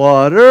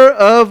 water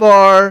of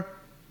our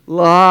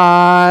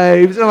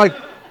lives. And I'm like,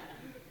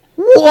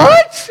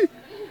 what?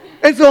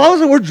 And so all of a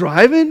sudden we're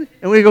driving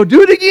and we go,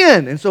 do it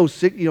again. And so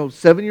 7-year-old,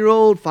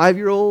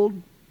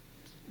 5-year-old,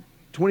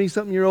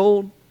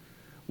 20-something-year-old,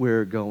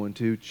 we're going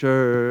to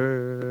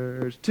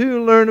church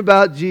to learn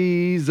about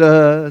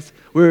Jesus.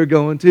 We're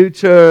going to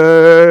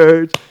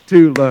church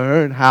to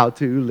learn how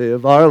to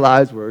live our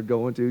lives. We're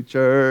going to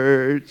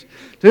church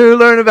to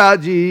learn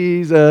about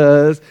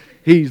Jesus.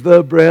 He's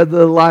the bread,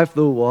 the life,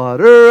 the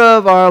water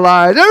of our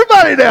lives.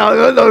 Everybody now.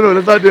 No,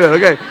 let's not do it.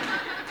 Okay.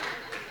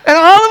 And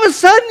all of a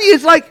sudden,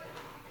 it's like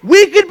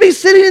we could be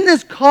sitting in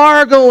this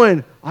car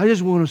going, I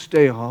just want to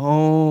stay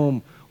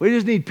home. We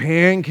just need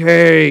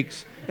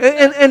pancakes.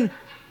 And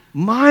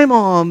my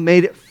mom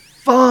made it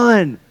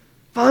fun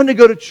to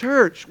go to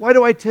church. Why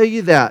do I tell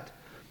you that?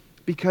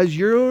 Because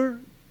you're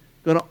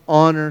going to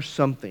honor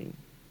something.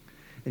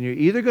 And you're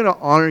either going to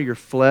honor your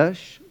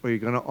flesh or you're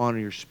going to honor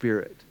your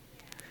spirit.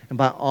 And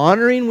by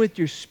honoring with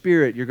your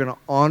spirit, you're going to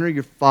honor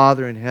your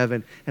Father in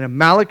heaven. And in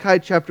Malachi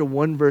chapter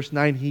 1, verse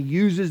 9, he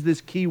uses this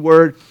key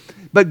word,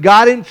 but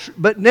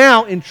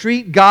now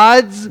entreat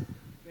God's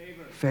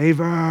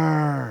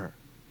favor.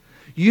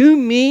 You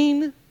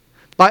mean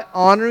by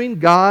honoring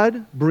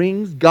God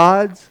brings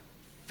God's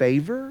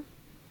favor?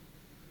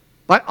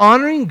 By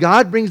honoring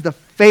God brings the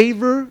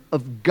favor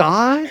of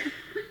God?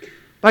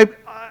 By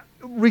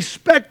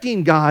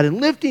respecting God and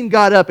lifting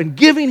God up and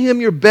giving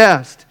Him your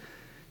best,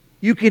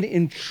 you can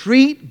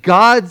entreat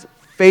God's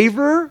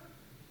favor?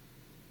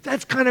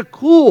 That's kind of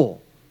cool.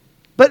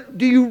 But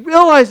do you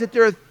realize that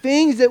there are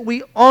things that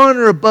we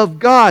honor above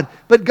God?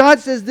 But God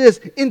says this,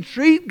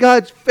 entreat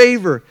God's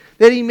favor,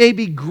 that He may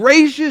be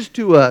gracious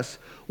to us.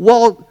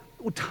 While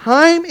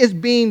time is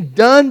being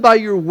done by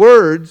your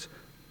words,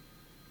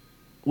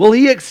 will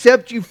He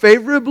accept you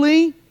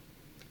favorably?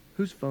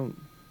 Whose phone?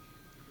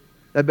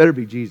 That better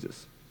be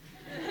Jesus.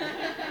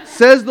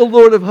 Says the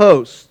Lord of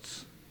hosts.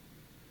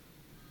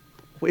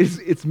 Wait,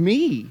 it's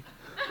me.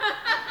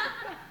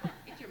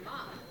 It's your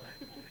mom.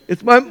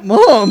 It's my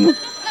mom.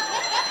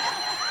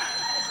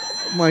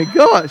 Oh my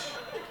gosh.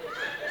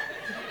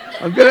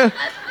 I'm gonna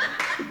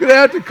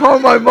have to call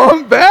my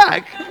mom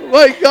back. Oh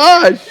my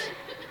gosh.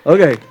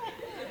 Okay.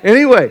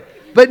 Anyway,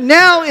 but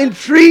now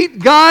entreat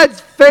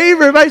God's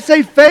favor. Everybody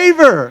say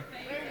favor.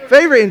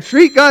 Favor.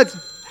 Entreat God's.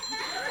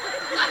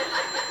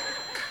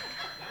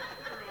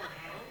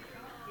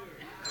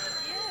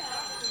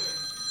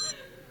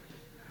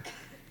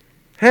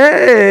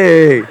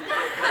 Hey.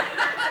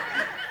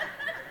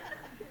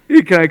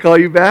 Can I call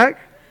you back?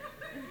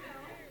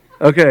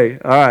 Okay.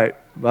 All right.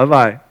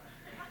 Bye-bye.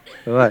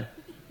 Bye-bye.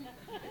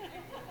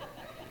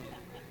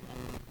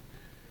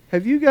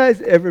 Have you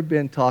guys ever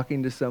been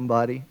talking to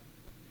somebody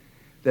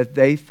that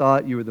they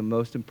thought you were the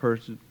most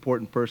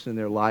important person in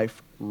their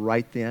life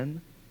right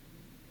then,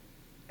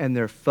 and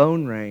their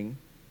phone rang,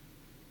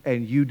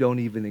 and you don't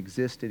even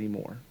exist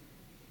anymore?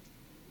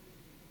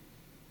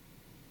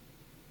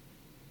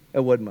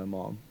 That wasn't my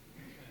mom.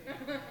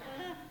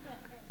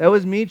 That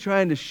was me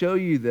trying to show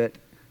you that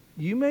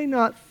you may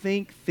not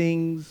think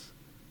things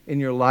in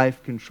your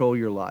life control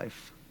your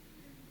life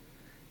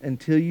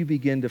until you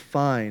begin to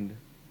find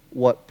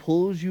what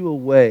pulls you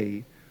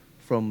away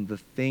from the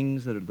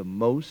things that are the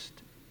most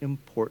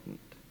important.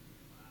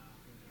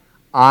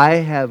 I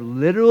have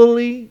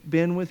literally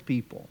been with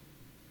people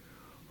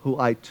who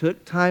I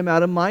took time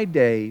out of my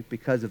day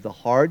because of the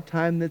hard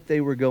time that they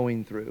were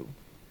going through,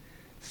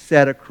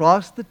 sat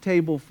across the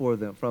table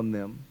from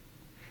them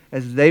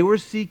as they were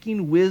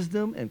seeking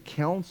wisdom and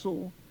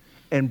counsel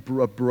and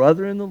a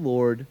brother in the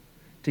Lord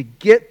to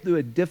get through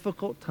a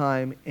difficult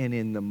time, and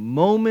in the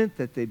moment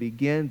that they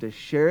began to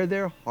share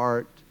their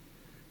heart,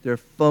 their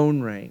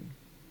phone rang,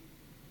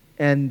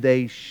 and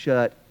they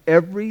shut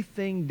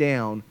everything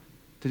down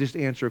to just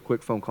answer a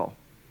quick phone call.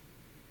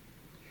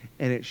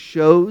 And it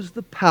shows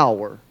the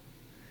power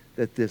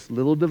that this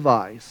little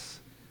device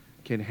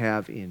can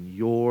have in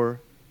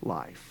your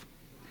life.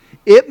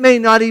 It may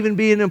not even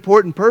be an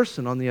important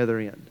person on the other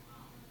end,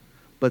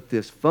 but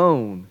this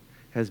phone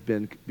has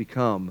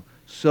become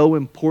so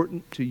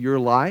important to your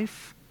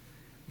life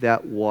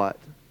that what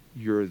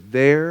you're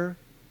there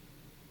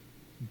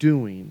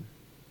doing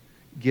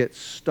gets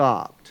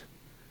stopped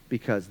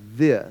because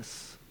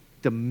this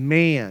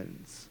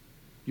demands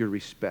your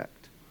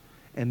respect,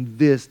 and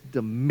this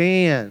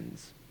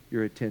demands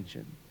your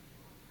attention.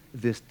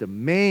 This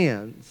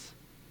demands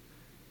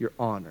your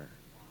honor.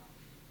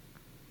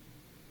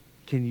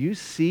 Can you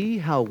see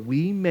how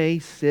we may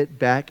sit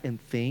back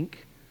and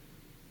think,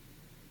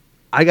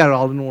 I got it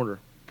all in order.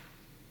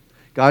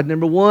 God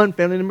number 1,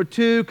 family number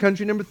 2,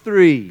 country number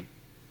 3.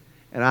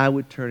 And I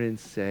would turn and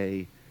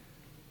say,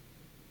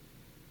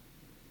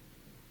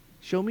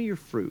 show me your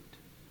fruit.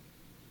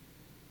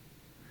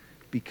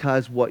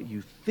 Because what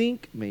you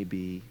think may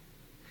be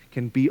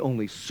can be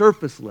only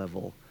surface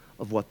level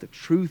of what the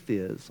truth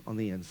is on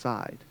the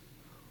inside.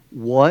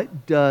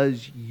 What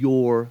does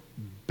your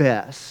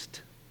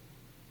best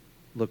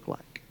look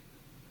like?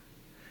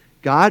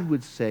 God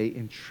would say,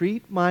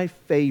 entreat my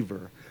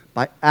favor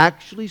by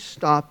actually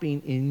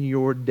stopping in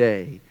your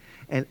day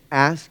and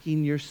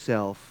asking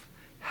yourself,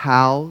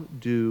 how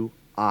do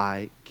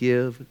I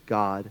give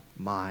God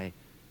my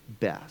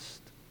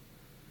best?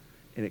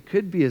 And it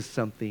could be as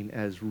something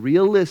as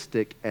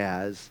realistic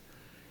as,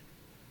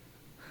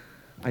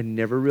 I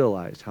never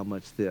realized how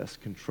much this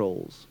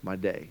controls my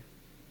day.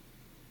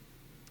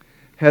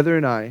 Heather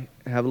and I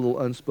have a little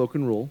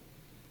unspoken rule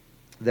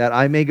that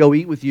I may go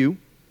eat with you,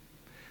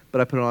 but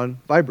I put it on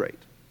vibrate.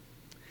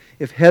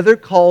 If Heather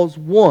calls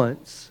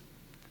once,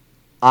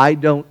 I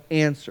don't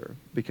answer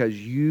because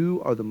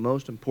you are the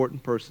most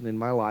important person in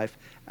my life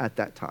at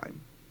that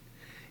time.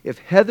 If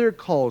Heather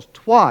calls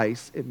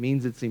twice, it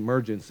means it's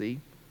emergency.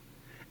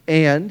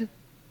 And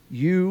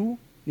you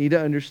need to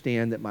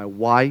understand that my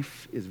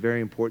wife is very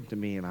important to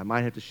me, and I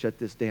might have to shut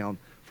this down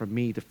for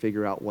me to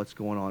figure out what's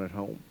going on at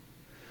home.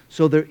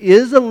 So there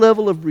is a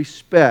level of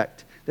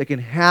respect that can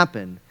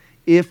happen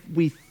if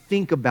we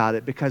think about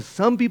it, because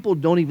some people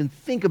don't even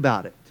think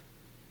about it.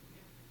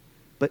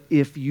 But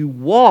if you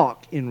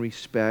walk in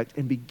respect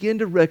and begin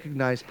to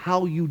recognize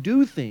how you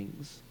do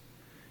things,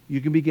 you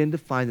can begin to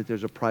find that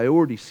there's a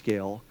priority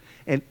scale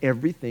and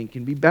everything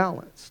can be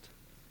balanced.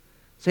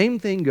 Same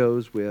thing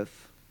goes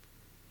with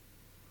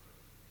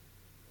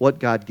what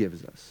God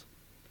gives us.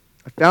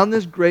 I found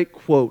this great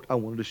quote I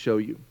wanted to show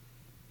you.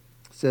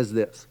 It says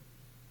this: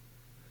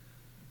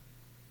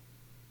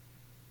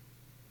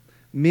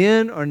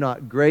 men are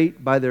not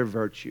great by their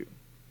virtue.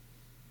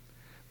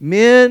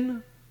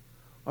 Men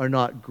are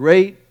not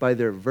great by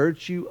their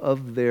virtue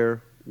of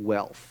their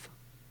wealth.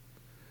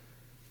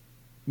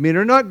 Men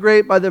are not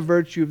great by the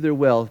virtue of their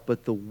wealth,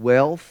 but the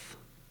wealth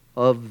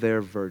of their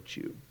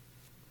virtue.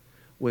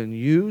 When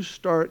you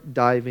start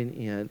diving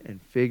in and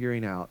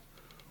figuring out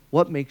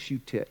what makes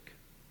you tick,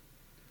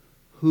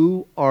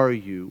 who are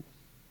you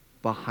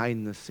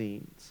behind the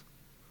scenes?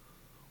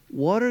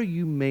 What are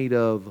you made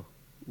of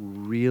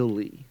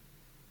really?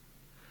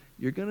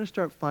 You're going to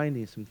start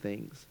finding some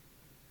things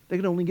that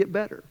can only get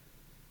better.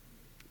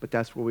 But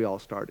that's where we all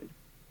started.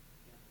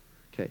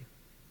 Okay.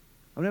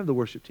 I'm going to have the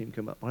worship team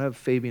come up. I'm going to have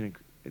Fabian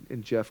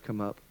and Jeff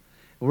come up.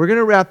 And we're going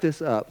to wrap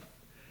this up.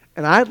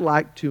 And I'd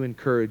like to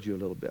encourage you a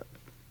little bit.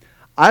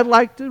 I'd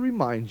like to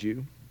remind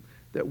you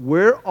that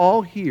we're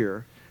all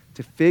here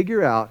to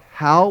figure out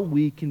how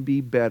we can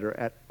be better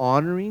at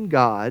honoring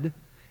God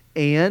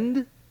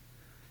and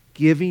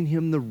giving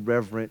Him the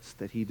reverence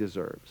that He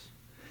deserves.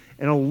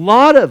 And a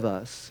lot of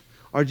us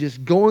are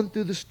just going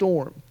through the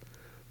storm.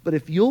 But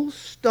if you'll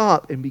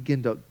stop and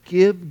begin to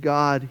give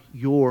God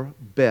your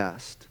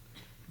best,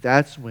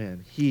 that's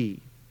when He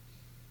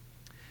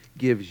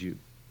gives you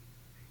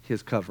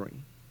His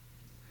covering,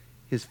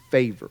 His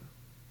favor.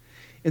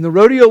 In the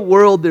rodeo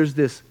world, there's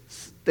this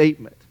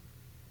statement.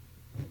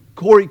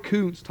 Corey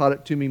Kuntz taught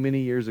it to me many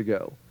years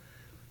ago.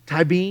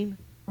 Ty Bean,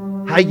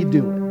 how you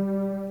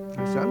doing?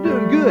 I said, I'm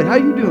doing good. How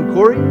you doing,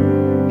 Corey?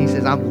 He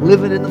says, I'm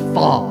living in the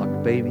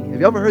fog, baby. Have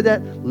you ever heard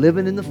that?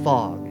 Living in the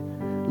fog.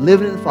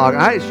 Living in the fog.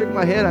 I shook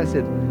my head. I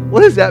said,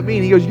 what does that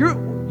mean? He goes,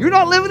 you're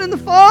not living in the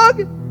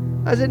fog?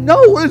 I said, no,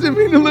 what does it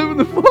mean to live in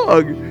the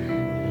fog?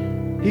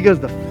 He goes,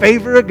 the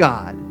favor of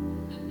God.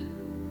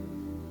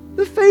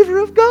 The favor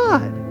of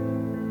God.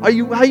 How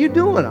you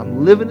doing?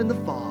 I'm living in the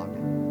fog.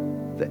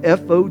 The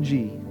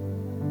F-O-G.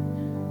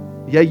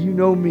 Yeah, you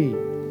know me.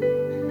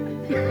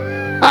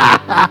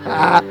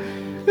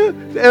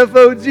 The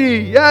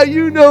F-O-G. Yeah,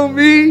 you know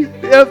me.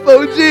 The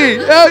F-O-G.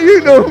 Yeah,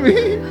 you know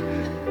me.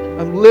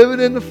 I'm living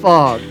in the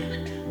fog.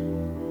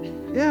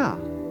 Yeah.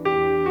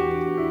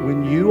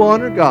 When you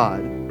honor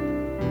God,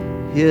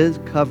 His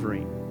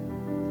covering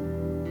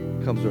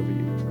comes over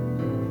you.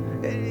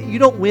 You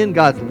don't win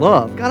God's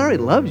love. God already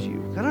loves you.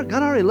 God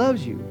already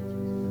loves you.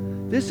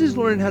 This is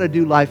learning how to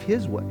do life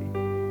His way.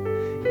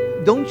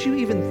 Don't you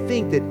even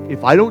think that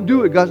if I don't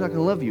do it, God's not going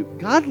to love you.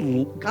 God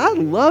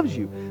loves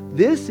you.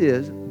 This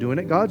is doing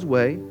it God's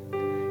way,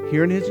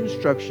 hearing His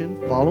instruction,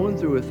 following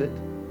through with it,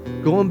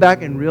 going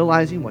back and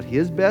realizing what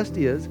His best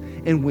is.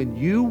 And when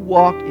you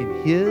walk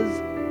in His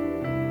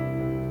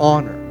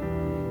honor,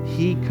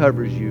 He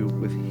covers you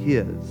with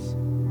His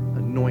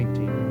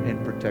anointing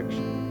and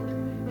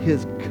protection.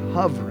 His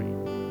covering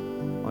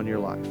on your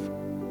life.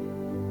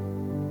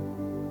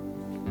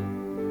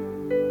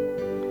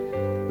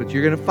 But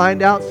you're going to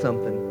find out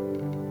something.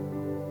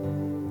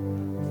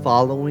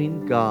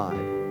 Following God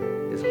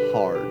is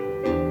hard.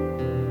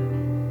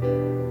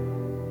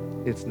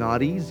 It's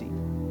not easy.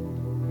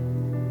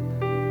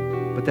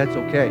 But that's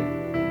okay.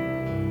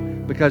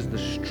 Because the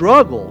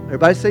struggle,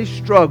 everybody say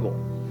struggle.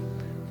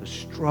 The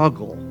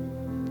struggle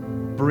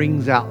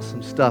brings out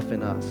some stuff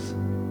in us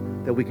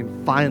that we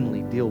can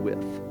finally deal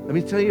with. Let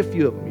me tell you a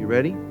few of them. You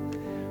ready?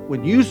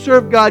 When you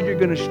serve God, you're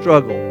going to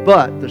struggle.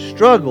 But the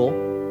struggle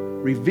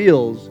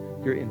reveals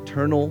your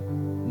internal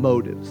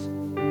motives.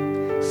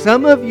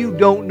 Some of you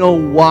don't know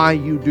why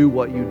you do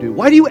what you do.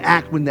 Why do you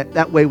act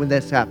that way when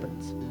this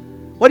happens?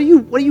 Why do you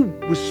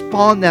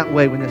respond that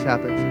way when this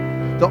happens?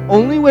 The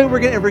only way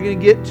we're ever going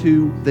to get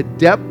to the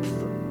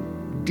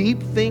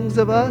deep things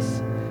of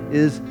us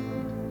is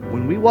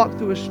When we walk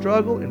through a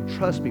struggle, and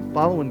trust me,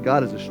 following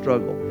God is a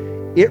struggle,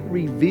 it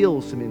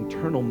reveals some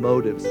internal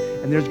motives.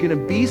 And there's going to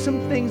be some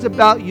things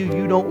about you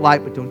you don't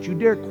like, but don't you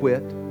dare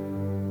quit.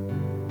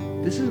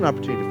 This is an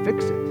opportunity to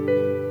fix it.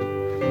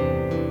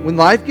 When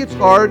life gets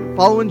hard,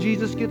 following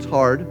Jesus gets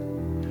hard,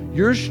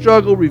 your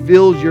struggle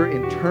reveals your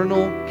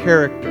internal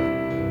character.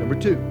 Number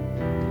 2,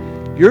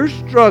 your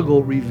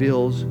struggle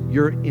reveals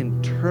your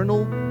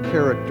internal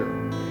character.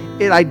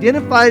 It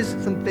identifies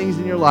some things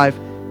in your life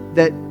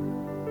that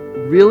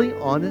really,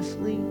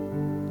 honestly,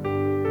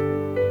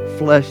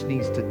 flesh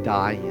needs to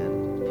die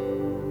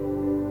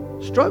in.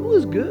 Struggle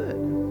is good.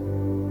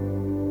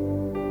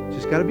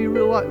 Just got to be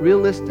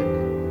realistic.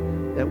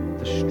 That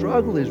the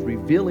struggle is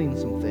revealing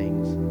some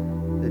things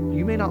that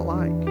you may not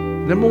like.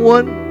 Number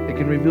 1, it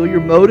can reveal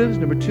your motives.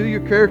 Number 2,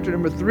 your character.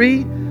 Number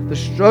 3, the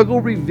struggle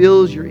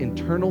reveals your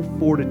internal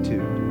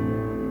fortitude.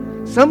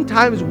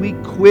 Sometimes we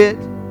quit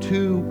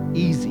too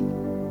easy.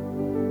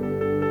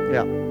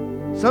 Yeah.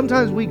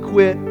 Sometimes we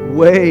quit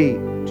way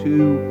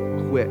too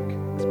quick,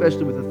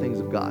 especially with the things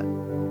of God.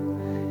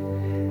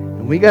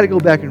 And we got to go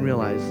back and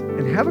realize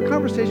and have a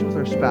conversation with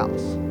our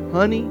spouse.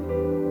 Honey,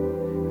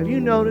 have you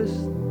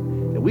noticed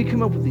that we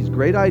come up with these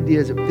great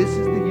ideas that this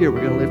is the year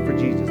we're going to live for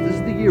Jesus. This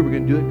is the year we're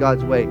going to do it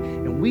God's way.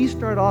 And we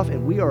start off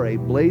and we are a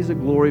blaze of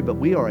glory, but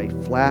we are a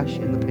flash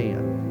in the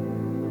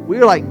pan. We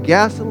are like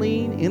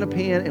gasoline in a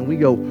pan, and we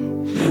go,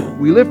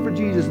 we live for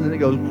Jesus, and then it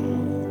goes,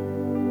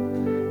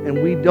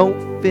 and we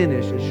don't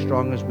finish as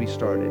strong as we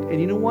started.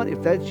 And you know what?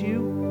 If that's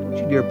you, don't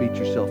you dare beat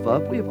yourself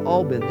up. We have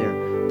all been there.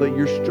 But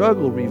your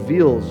struggle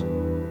reveals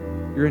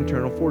your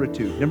internal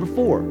fortitude. Number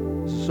 4,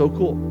 so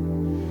cool.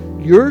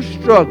 Your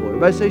struggle,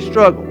 everybody say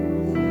struggle,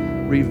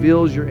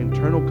 reveals your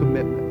internal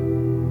commitment.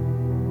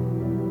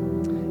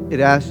 It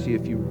asks you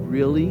if you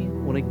really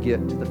want to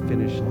get to the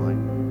finish line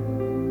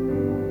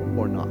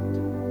or not.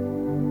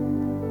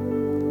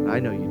 I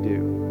know you do.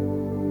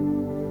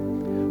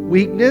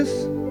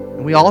 Weakness,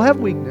 and we all have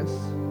weakness,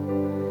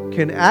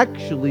 can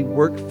actually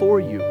work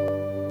for you.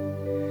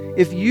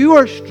 If you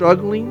are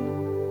struggling,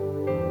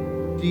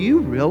 do you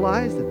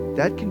realize that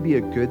that can be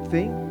a good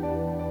thing?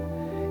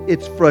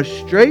 It's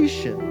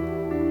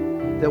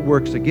frustration that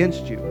works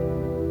against you.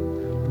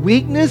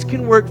 Weakness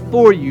can work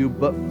for you,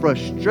 but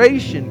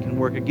frustration can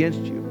work against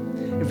you.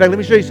 In fact, let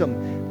me show you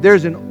something.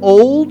 There's an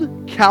old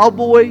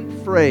cowboy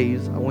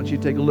phrase I want you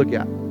to take a look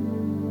at.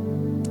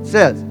 It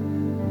says,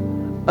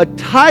 a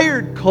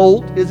tired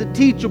colt is a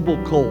teachable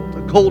colt.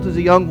 A colt is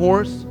a young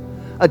horse.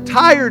 A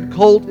tired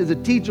colt is a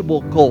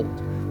teachable colt.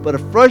 But a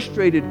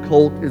frustrated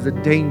colt is a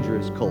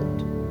dangerous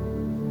colt.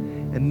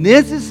 And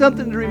this is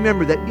something to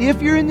remember, that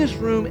if you're in this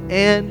room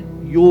and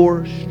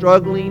you're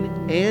struggling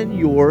and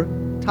you're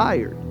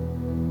tired,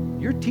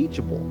 you're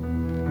teachable.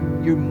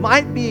 You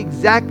might be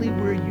exactly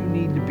where you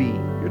need to be.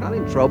 You're not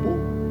in trouble.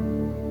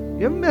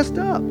 You haven't messed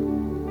up.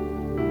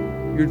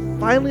 You're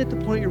finally at the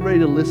point you're ready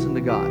to listen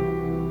to God.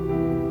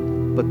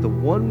 But the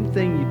one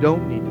thing you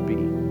don't need to be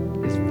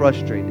is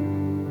frustrated.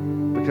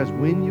 Because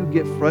when you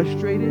get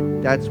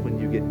frustrated, that's when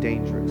you get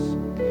dangerous.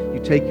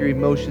 You take your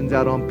emotions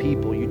out on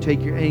people. You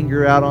take your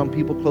anger out on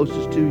people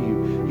closest to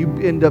you. You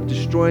end up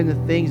destroying the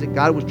things that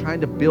God was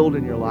trying to build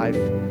in your life.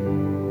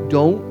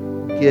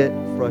 Don't get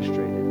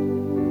frustrated.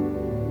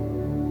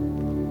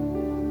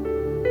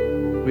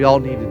 We all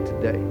need it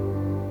today.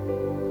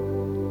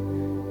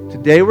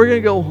 Today we're going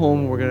to go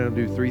home and we're going to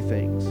do 3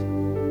 things.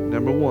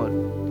 Number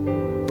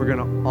 1, we're going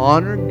to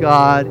honor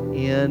God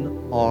in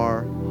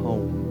our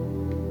home.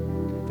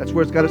 That's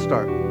where it's got to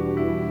start.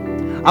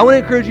 I want to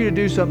encourage you to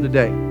do something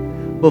today.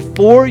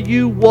 Before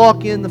you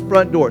walk in the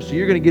front door, so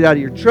you're going to get out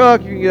of your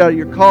truck, you're going to get out of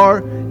your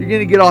car, you're going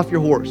to get off your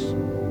horse.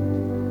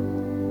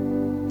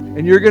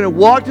 And you're going to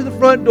walk to the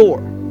front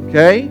door,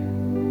 okay?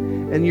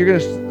 And you're going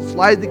to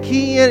slide the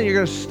key in and you're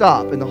going to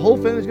stop. And the whole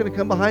family's going to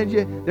come behind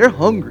you. They're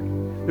hungry.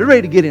 They're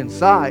ready to get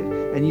inside.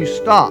 And you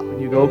stop and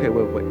you go, okay,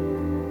 wait.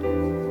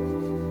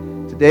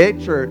 Today at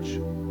church,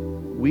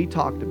 we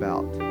talked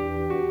about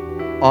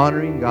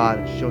honoring God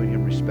and showing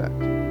Him respect.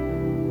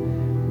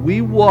 We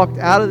walked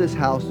out of this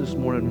house this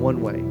morning one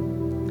way,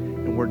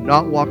 and we're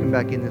not walking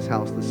back in this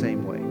house the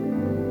same way.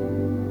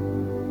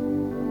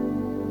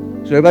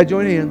 So everybody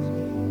join hands.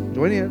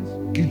 Join hands.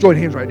 You join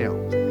hands right now.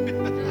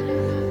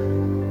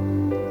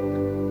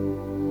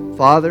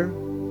 Father,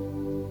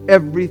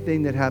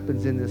 everything that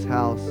happens in this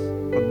house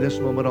from this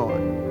moment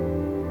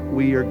on,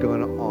 we are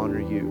going to honor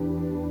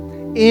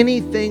you.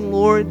 Anything,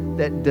 Lord,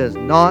 that does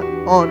not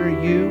honor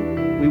you,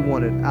 we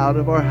want it out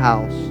of our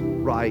house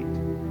right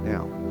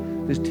now.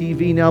 This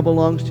TV now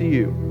belongs to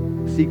you.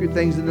 The secret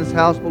things in this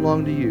house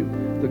belong to you.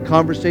 The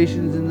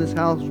conversations in this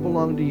house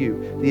belong to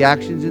you. The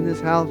actions in this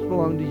house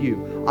belong to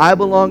you. I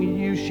belong to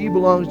you. She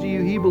belongs to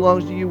you. He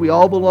belongs to you. We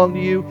all belong to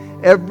you.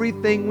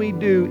 Everything we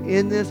do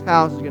in this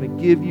house is going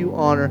to give you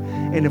honor.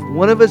 And if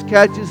one of us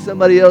catches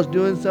somebody else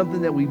doing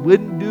something that we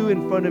wouldn't do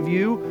in front of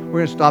you, we're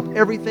going to stop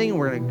everything and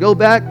we're going to go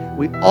back.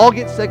 We all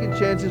get second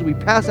chances. We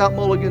pass out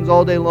mulligans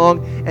all day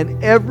long.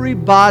 And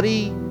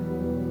everybody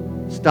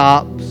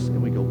stops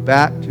and we go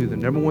back to the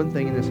number one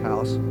thing in this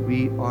house.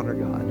 We honor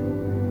God.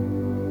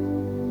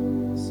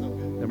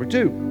 Number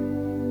 2,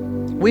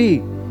 we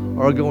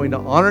are going to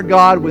honor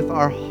God with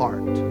our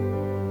heart,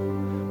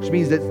 which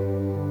means that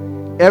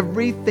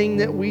everything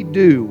that we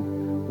do,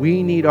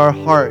 we need our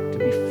heart to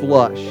be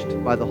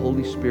flushed by the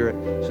Holy Spirit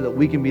so that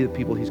we can be the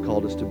people He's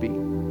called us to be.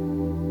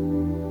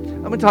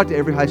 I'm going to talk to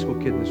every high school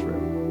kid in this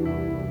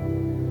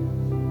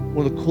room.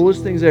 One of the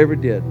coolest things I ever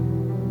did,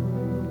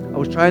 I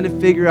was trying to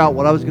figure out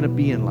what I was going to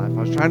be in life.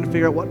 I was trying to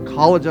figure out what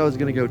college I was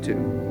going to go to.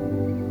 And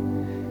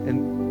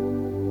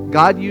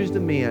God used a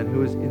man who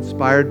was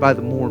inspired by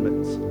the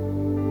Mormons.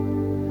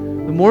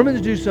 The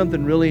Mormons do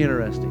something really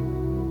interesting.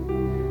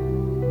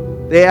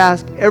 They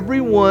ask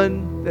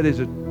everyone that is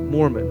a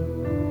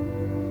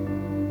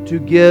Mormon to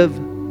give,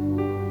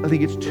 I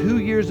think it's 2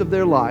 years of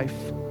their life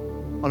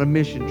on a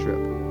mission trip.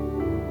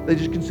 They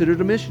just consider it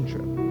a mission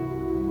trip.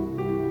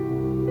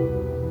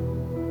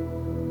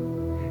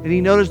 And he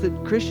noticed that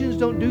Christians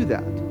don't do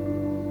that.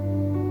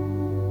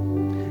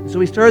 So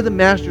he started the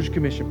Master's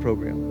Commission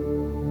program,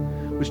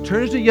 which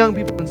turns to young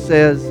people and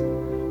says,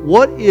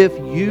 what if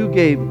you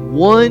gave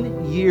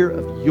 1 year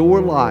of your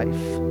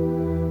life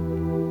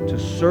to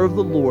serve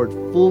the Lord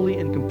fully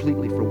and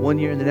completely for 1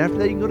 year, and then after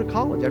that you can go to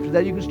college, after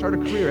that you can start a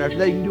career, after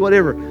that you can do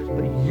whatever,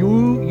 but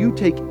you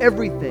take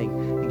everything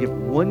and give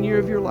 1 year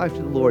of your life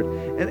to the Lord.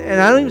 And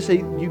I don't even say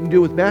you can do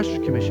it with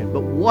Master's Commission,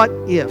 but what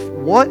if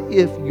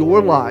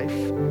your life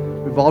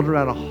revolved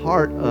around a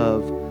heart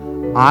of,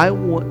 I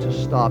want to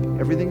stop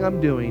everything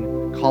I'm doing,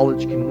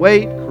 college can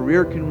wait,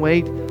 career can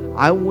wait,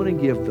 I want to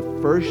give the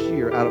first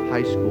year out of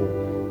high school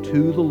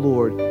to the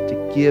Lord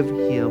to give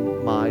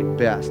Him my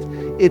best.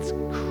 It's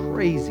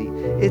crazy.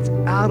 It's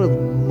out of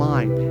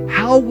mind.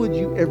 How would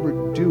you ever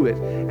do it?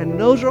 And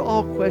those are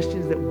all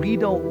questions that we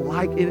don't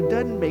like, and it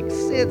doesn't make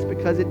sense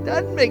because it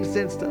doesn't make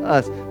sense to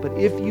us. But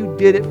if you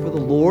did it for the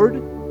Lord,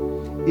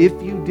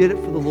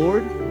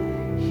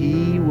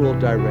 He will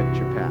direct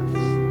your paths.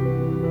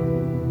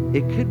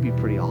 It could be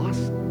pretty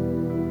awesome.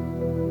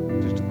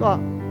 Just a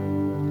thought.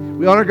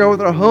 We honor God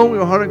with our home, we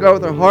honor God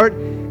with our heart,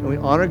 and we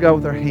honor God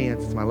with our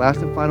hands. It's my last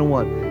and final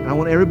one. And I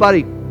want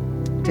everybody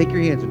to take your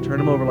hands and turn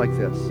them over like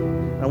this.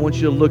 And I want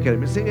you to look at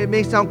them. It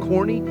may sound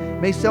corny, it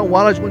may sound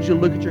wild. I just want you to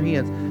look at your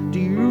hands. Do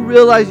you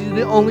realize these are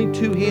the only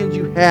 2 hands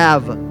you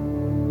have?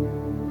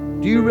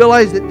 Do you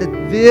realize that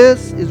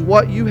this is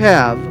what you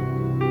have?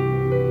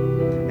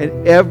 And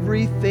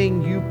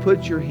everything you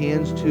put your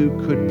hands to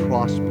could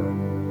prosper.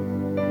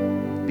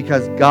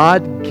 Because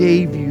God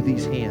gave you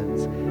these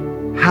hands.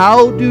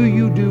 How do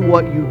you do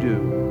what you do?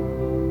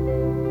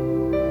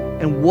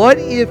 And what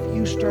if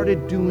you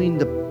started doing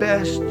the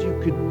best you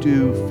could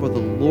do for the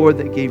Lord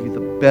that gave you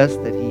the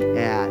best that He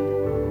had?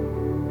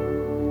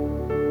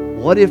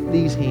 What if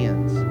these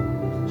hands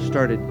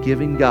started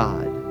giving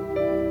God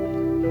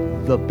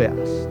the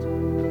best?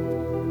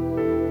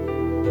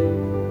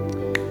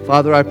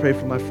 Father, I pray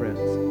for my friends.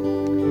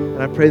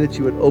 And I pray that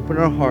you would open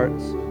our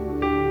hearts,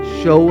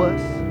 show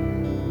us,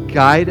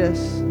 guide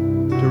us,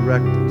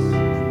 direct us.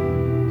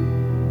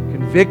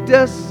 Convict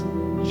us,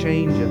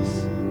 change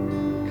us,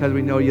 because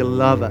we know you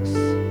love us.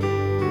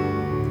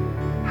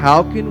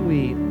 How can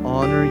we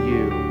honor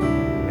you,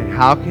 and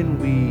how can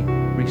we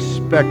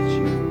respect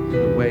you in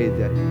the way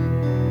that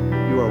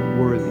you are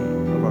worthy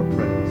of our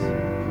praise?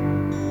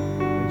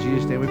 In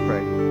Jesus' name we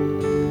pray.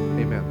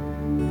 Amen.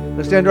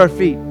 Let's stand to our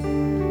feet.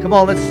 Come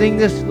on, let's sing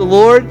this to the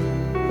Lord.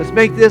 Let's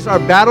make this our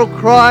battle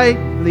cry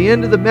for the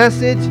end of the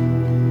message.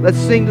 Let's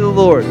sing to the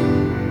Lord.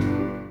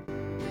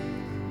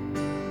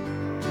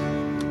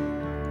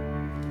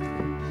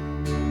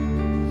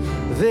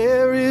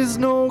 There is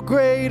no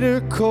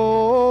greater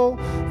call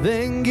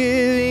than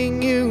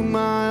giving you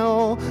my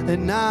all,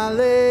 and I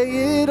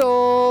lay it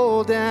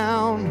all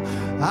down.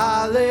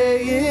 I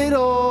lay it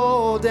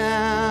all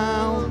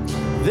down.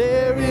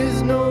 There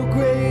is no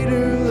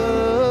greater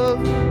love,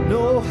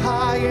 no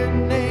higher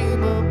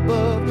name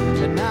above,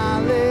 and I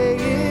lay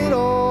it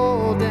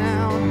all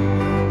down.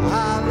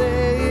 I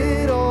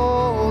lay it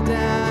all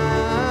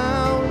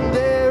down.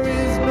 There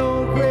is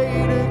no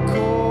greater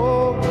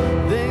call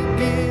than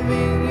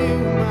giving you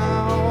my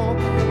all,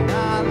 and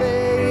I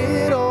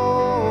lay it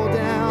all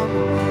down.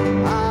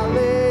 I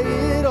lay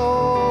it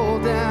all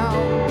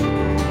down.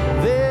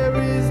 There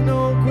is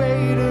no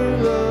greater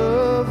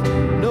love,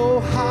 no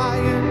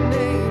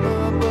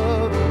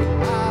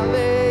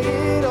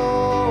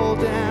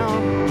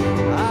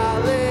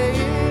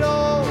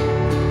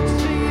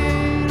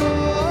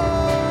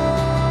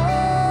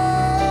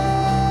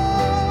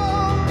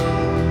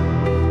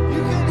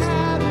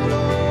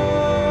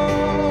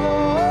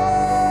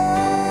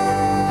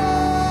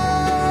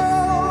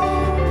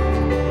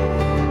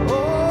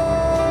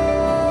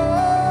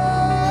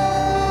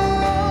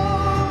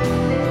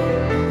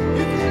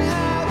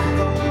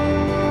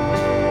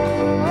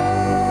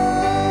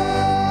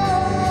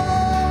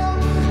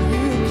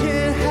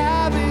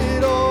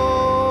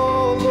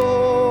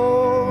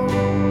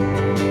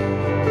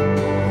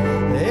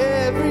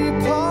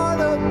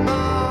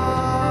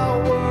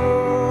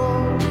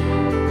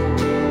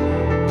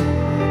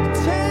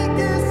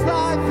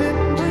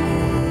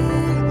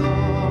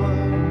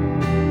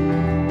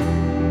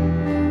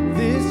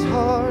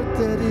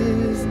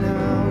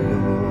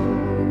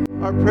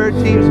prayer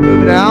team's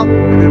moving out.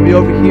 They're going to be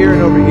over here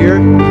and over here.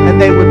 And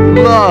they would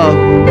love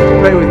to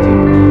pray with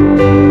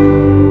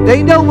you.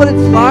 They know what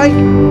it's like.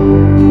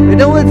 They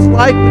know what it's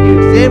like when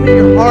you examine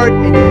your heart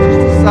and you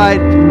just decide,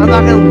 I'm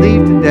not going to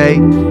leave today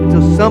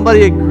until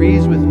somebody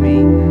agrees with me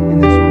in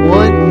this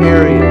one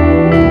area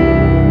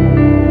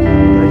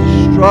that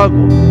I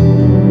struggle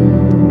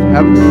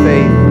having the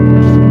faith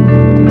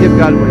to give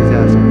God what He's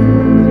asking for.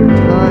 With your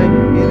time,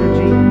 your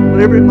energy,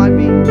 whatever it might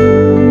be.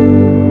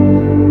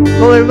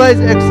 So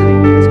everybody's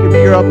exiting. This could be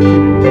your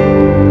opportunity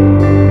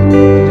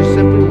to just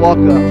simply walk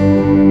up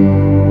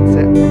and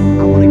say,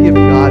 I want to give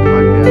God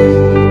my best.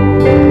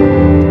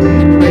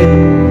 Please pray that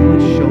He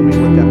would show me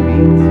what that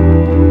means.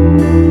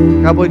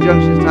 Cowboy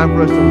Junction, it's time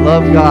for us to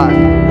love God,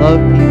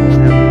 love people,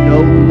 and have no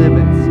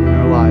limits in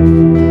our life.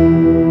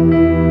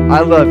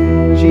 I love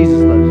you. Jesus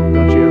loves you.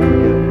 Don't you ever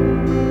forget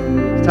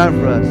it. It's time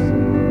for us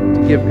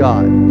to give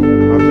God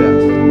our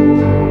best.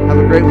 Have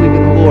a great week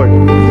in the Lord.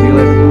 See you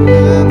later.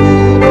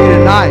 See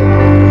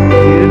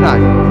you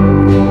tonight.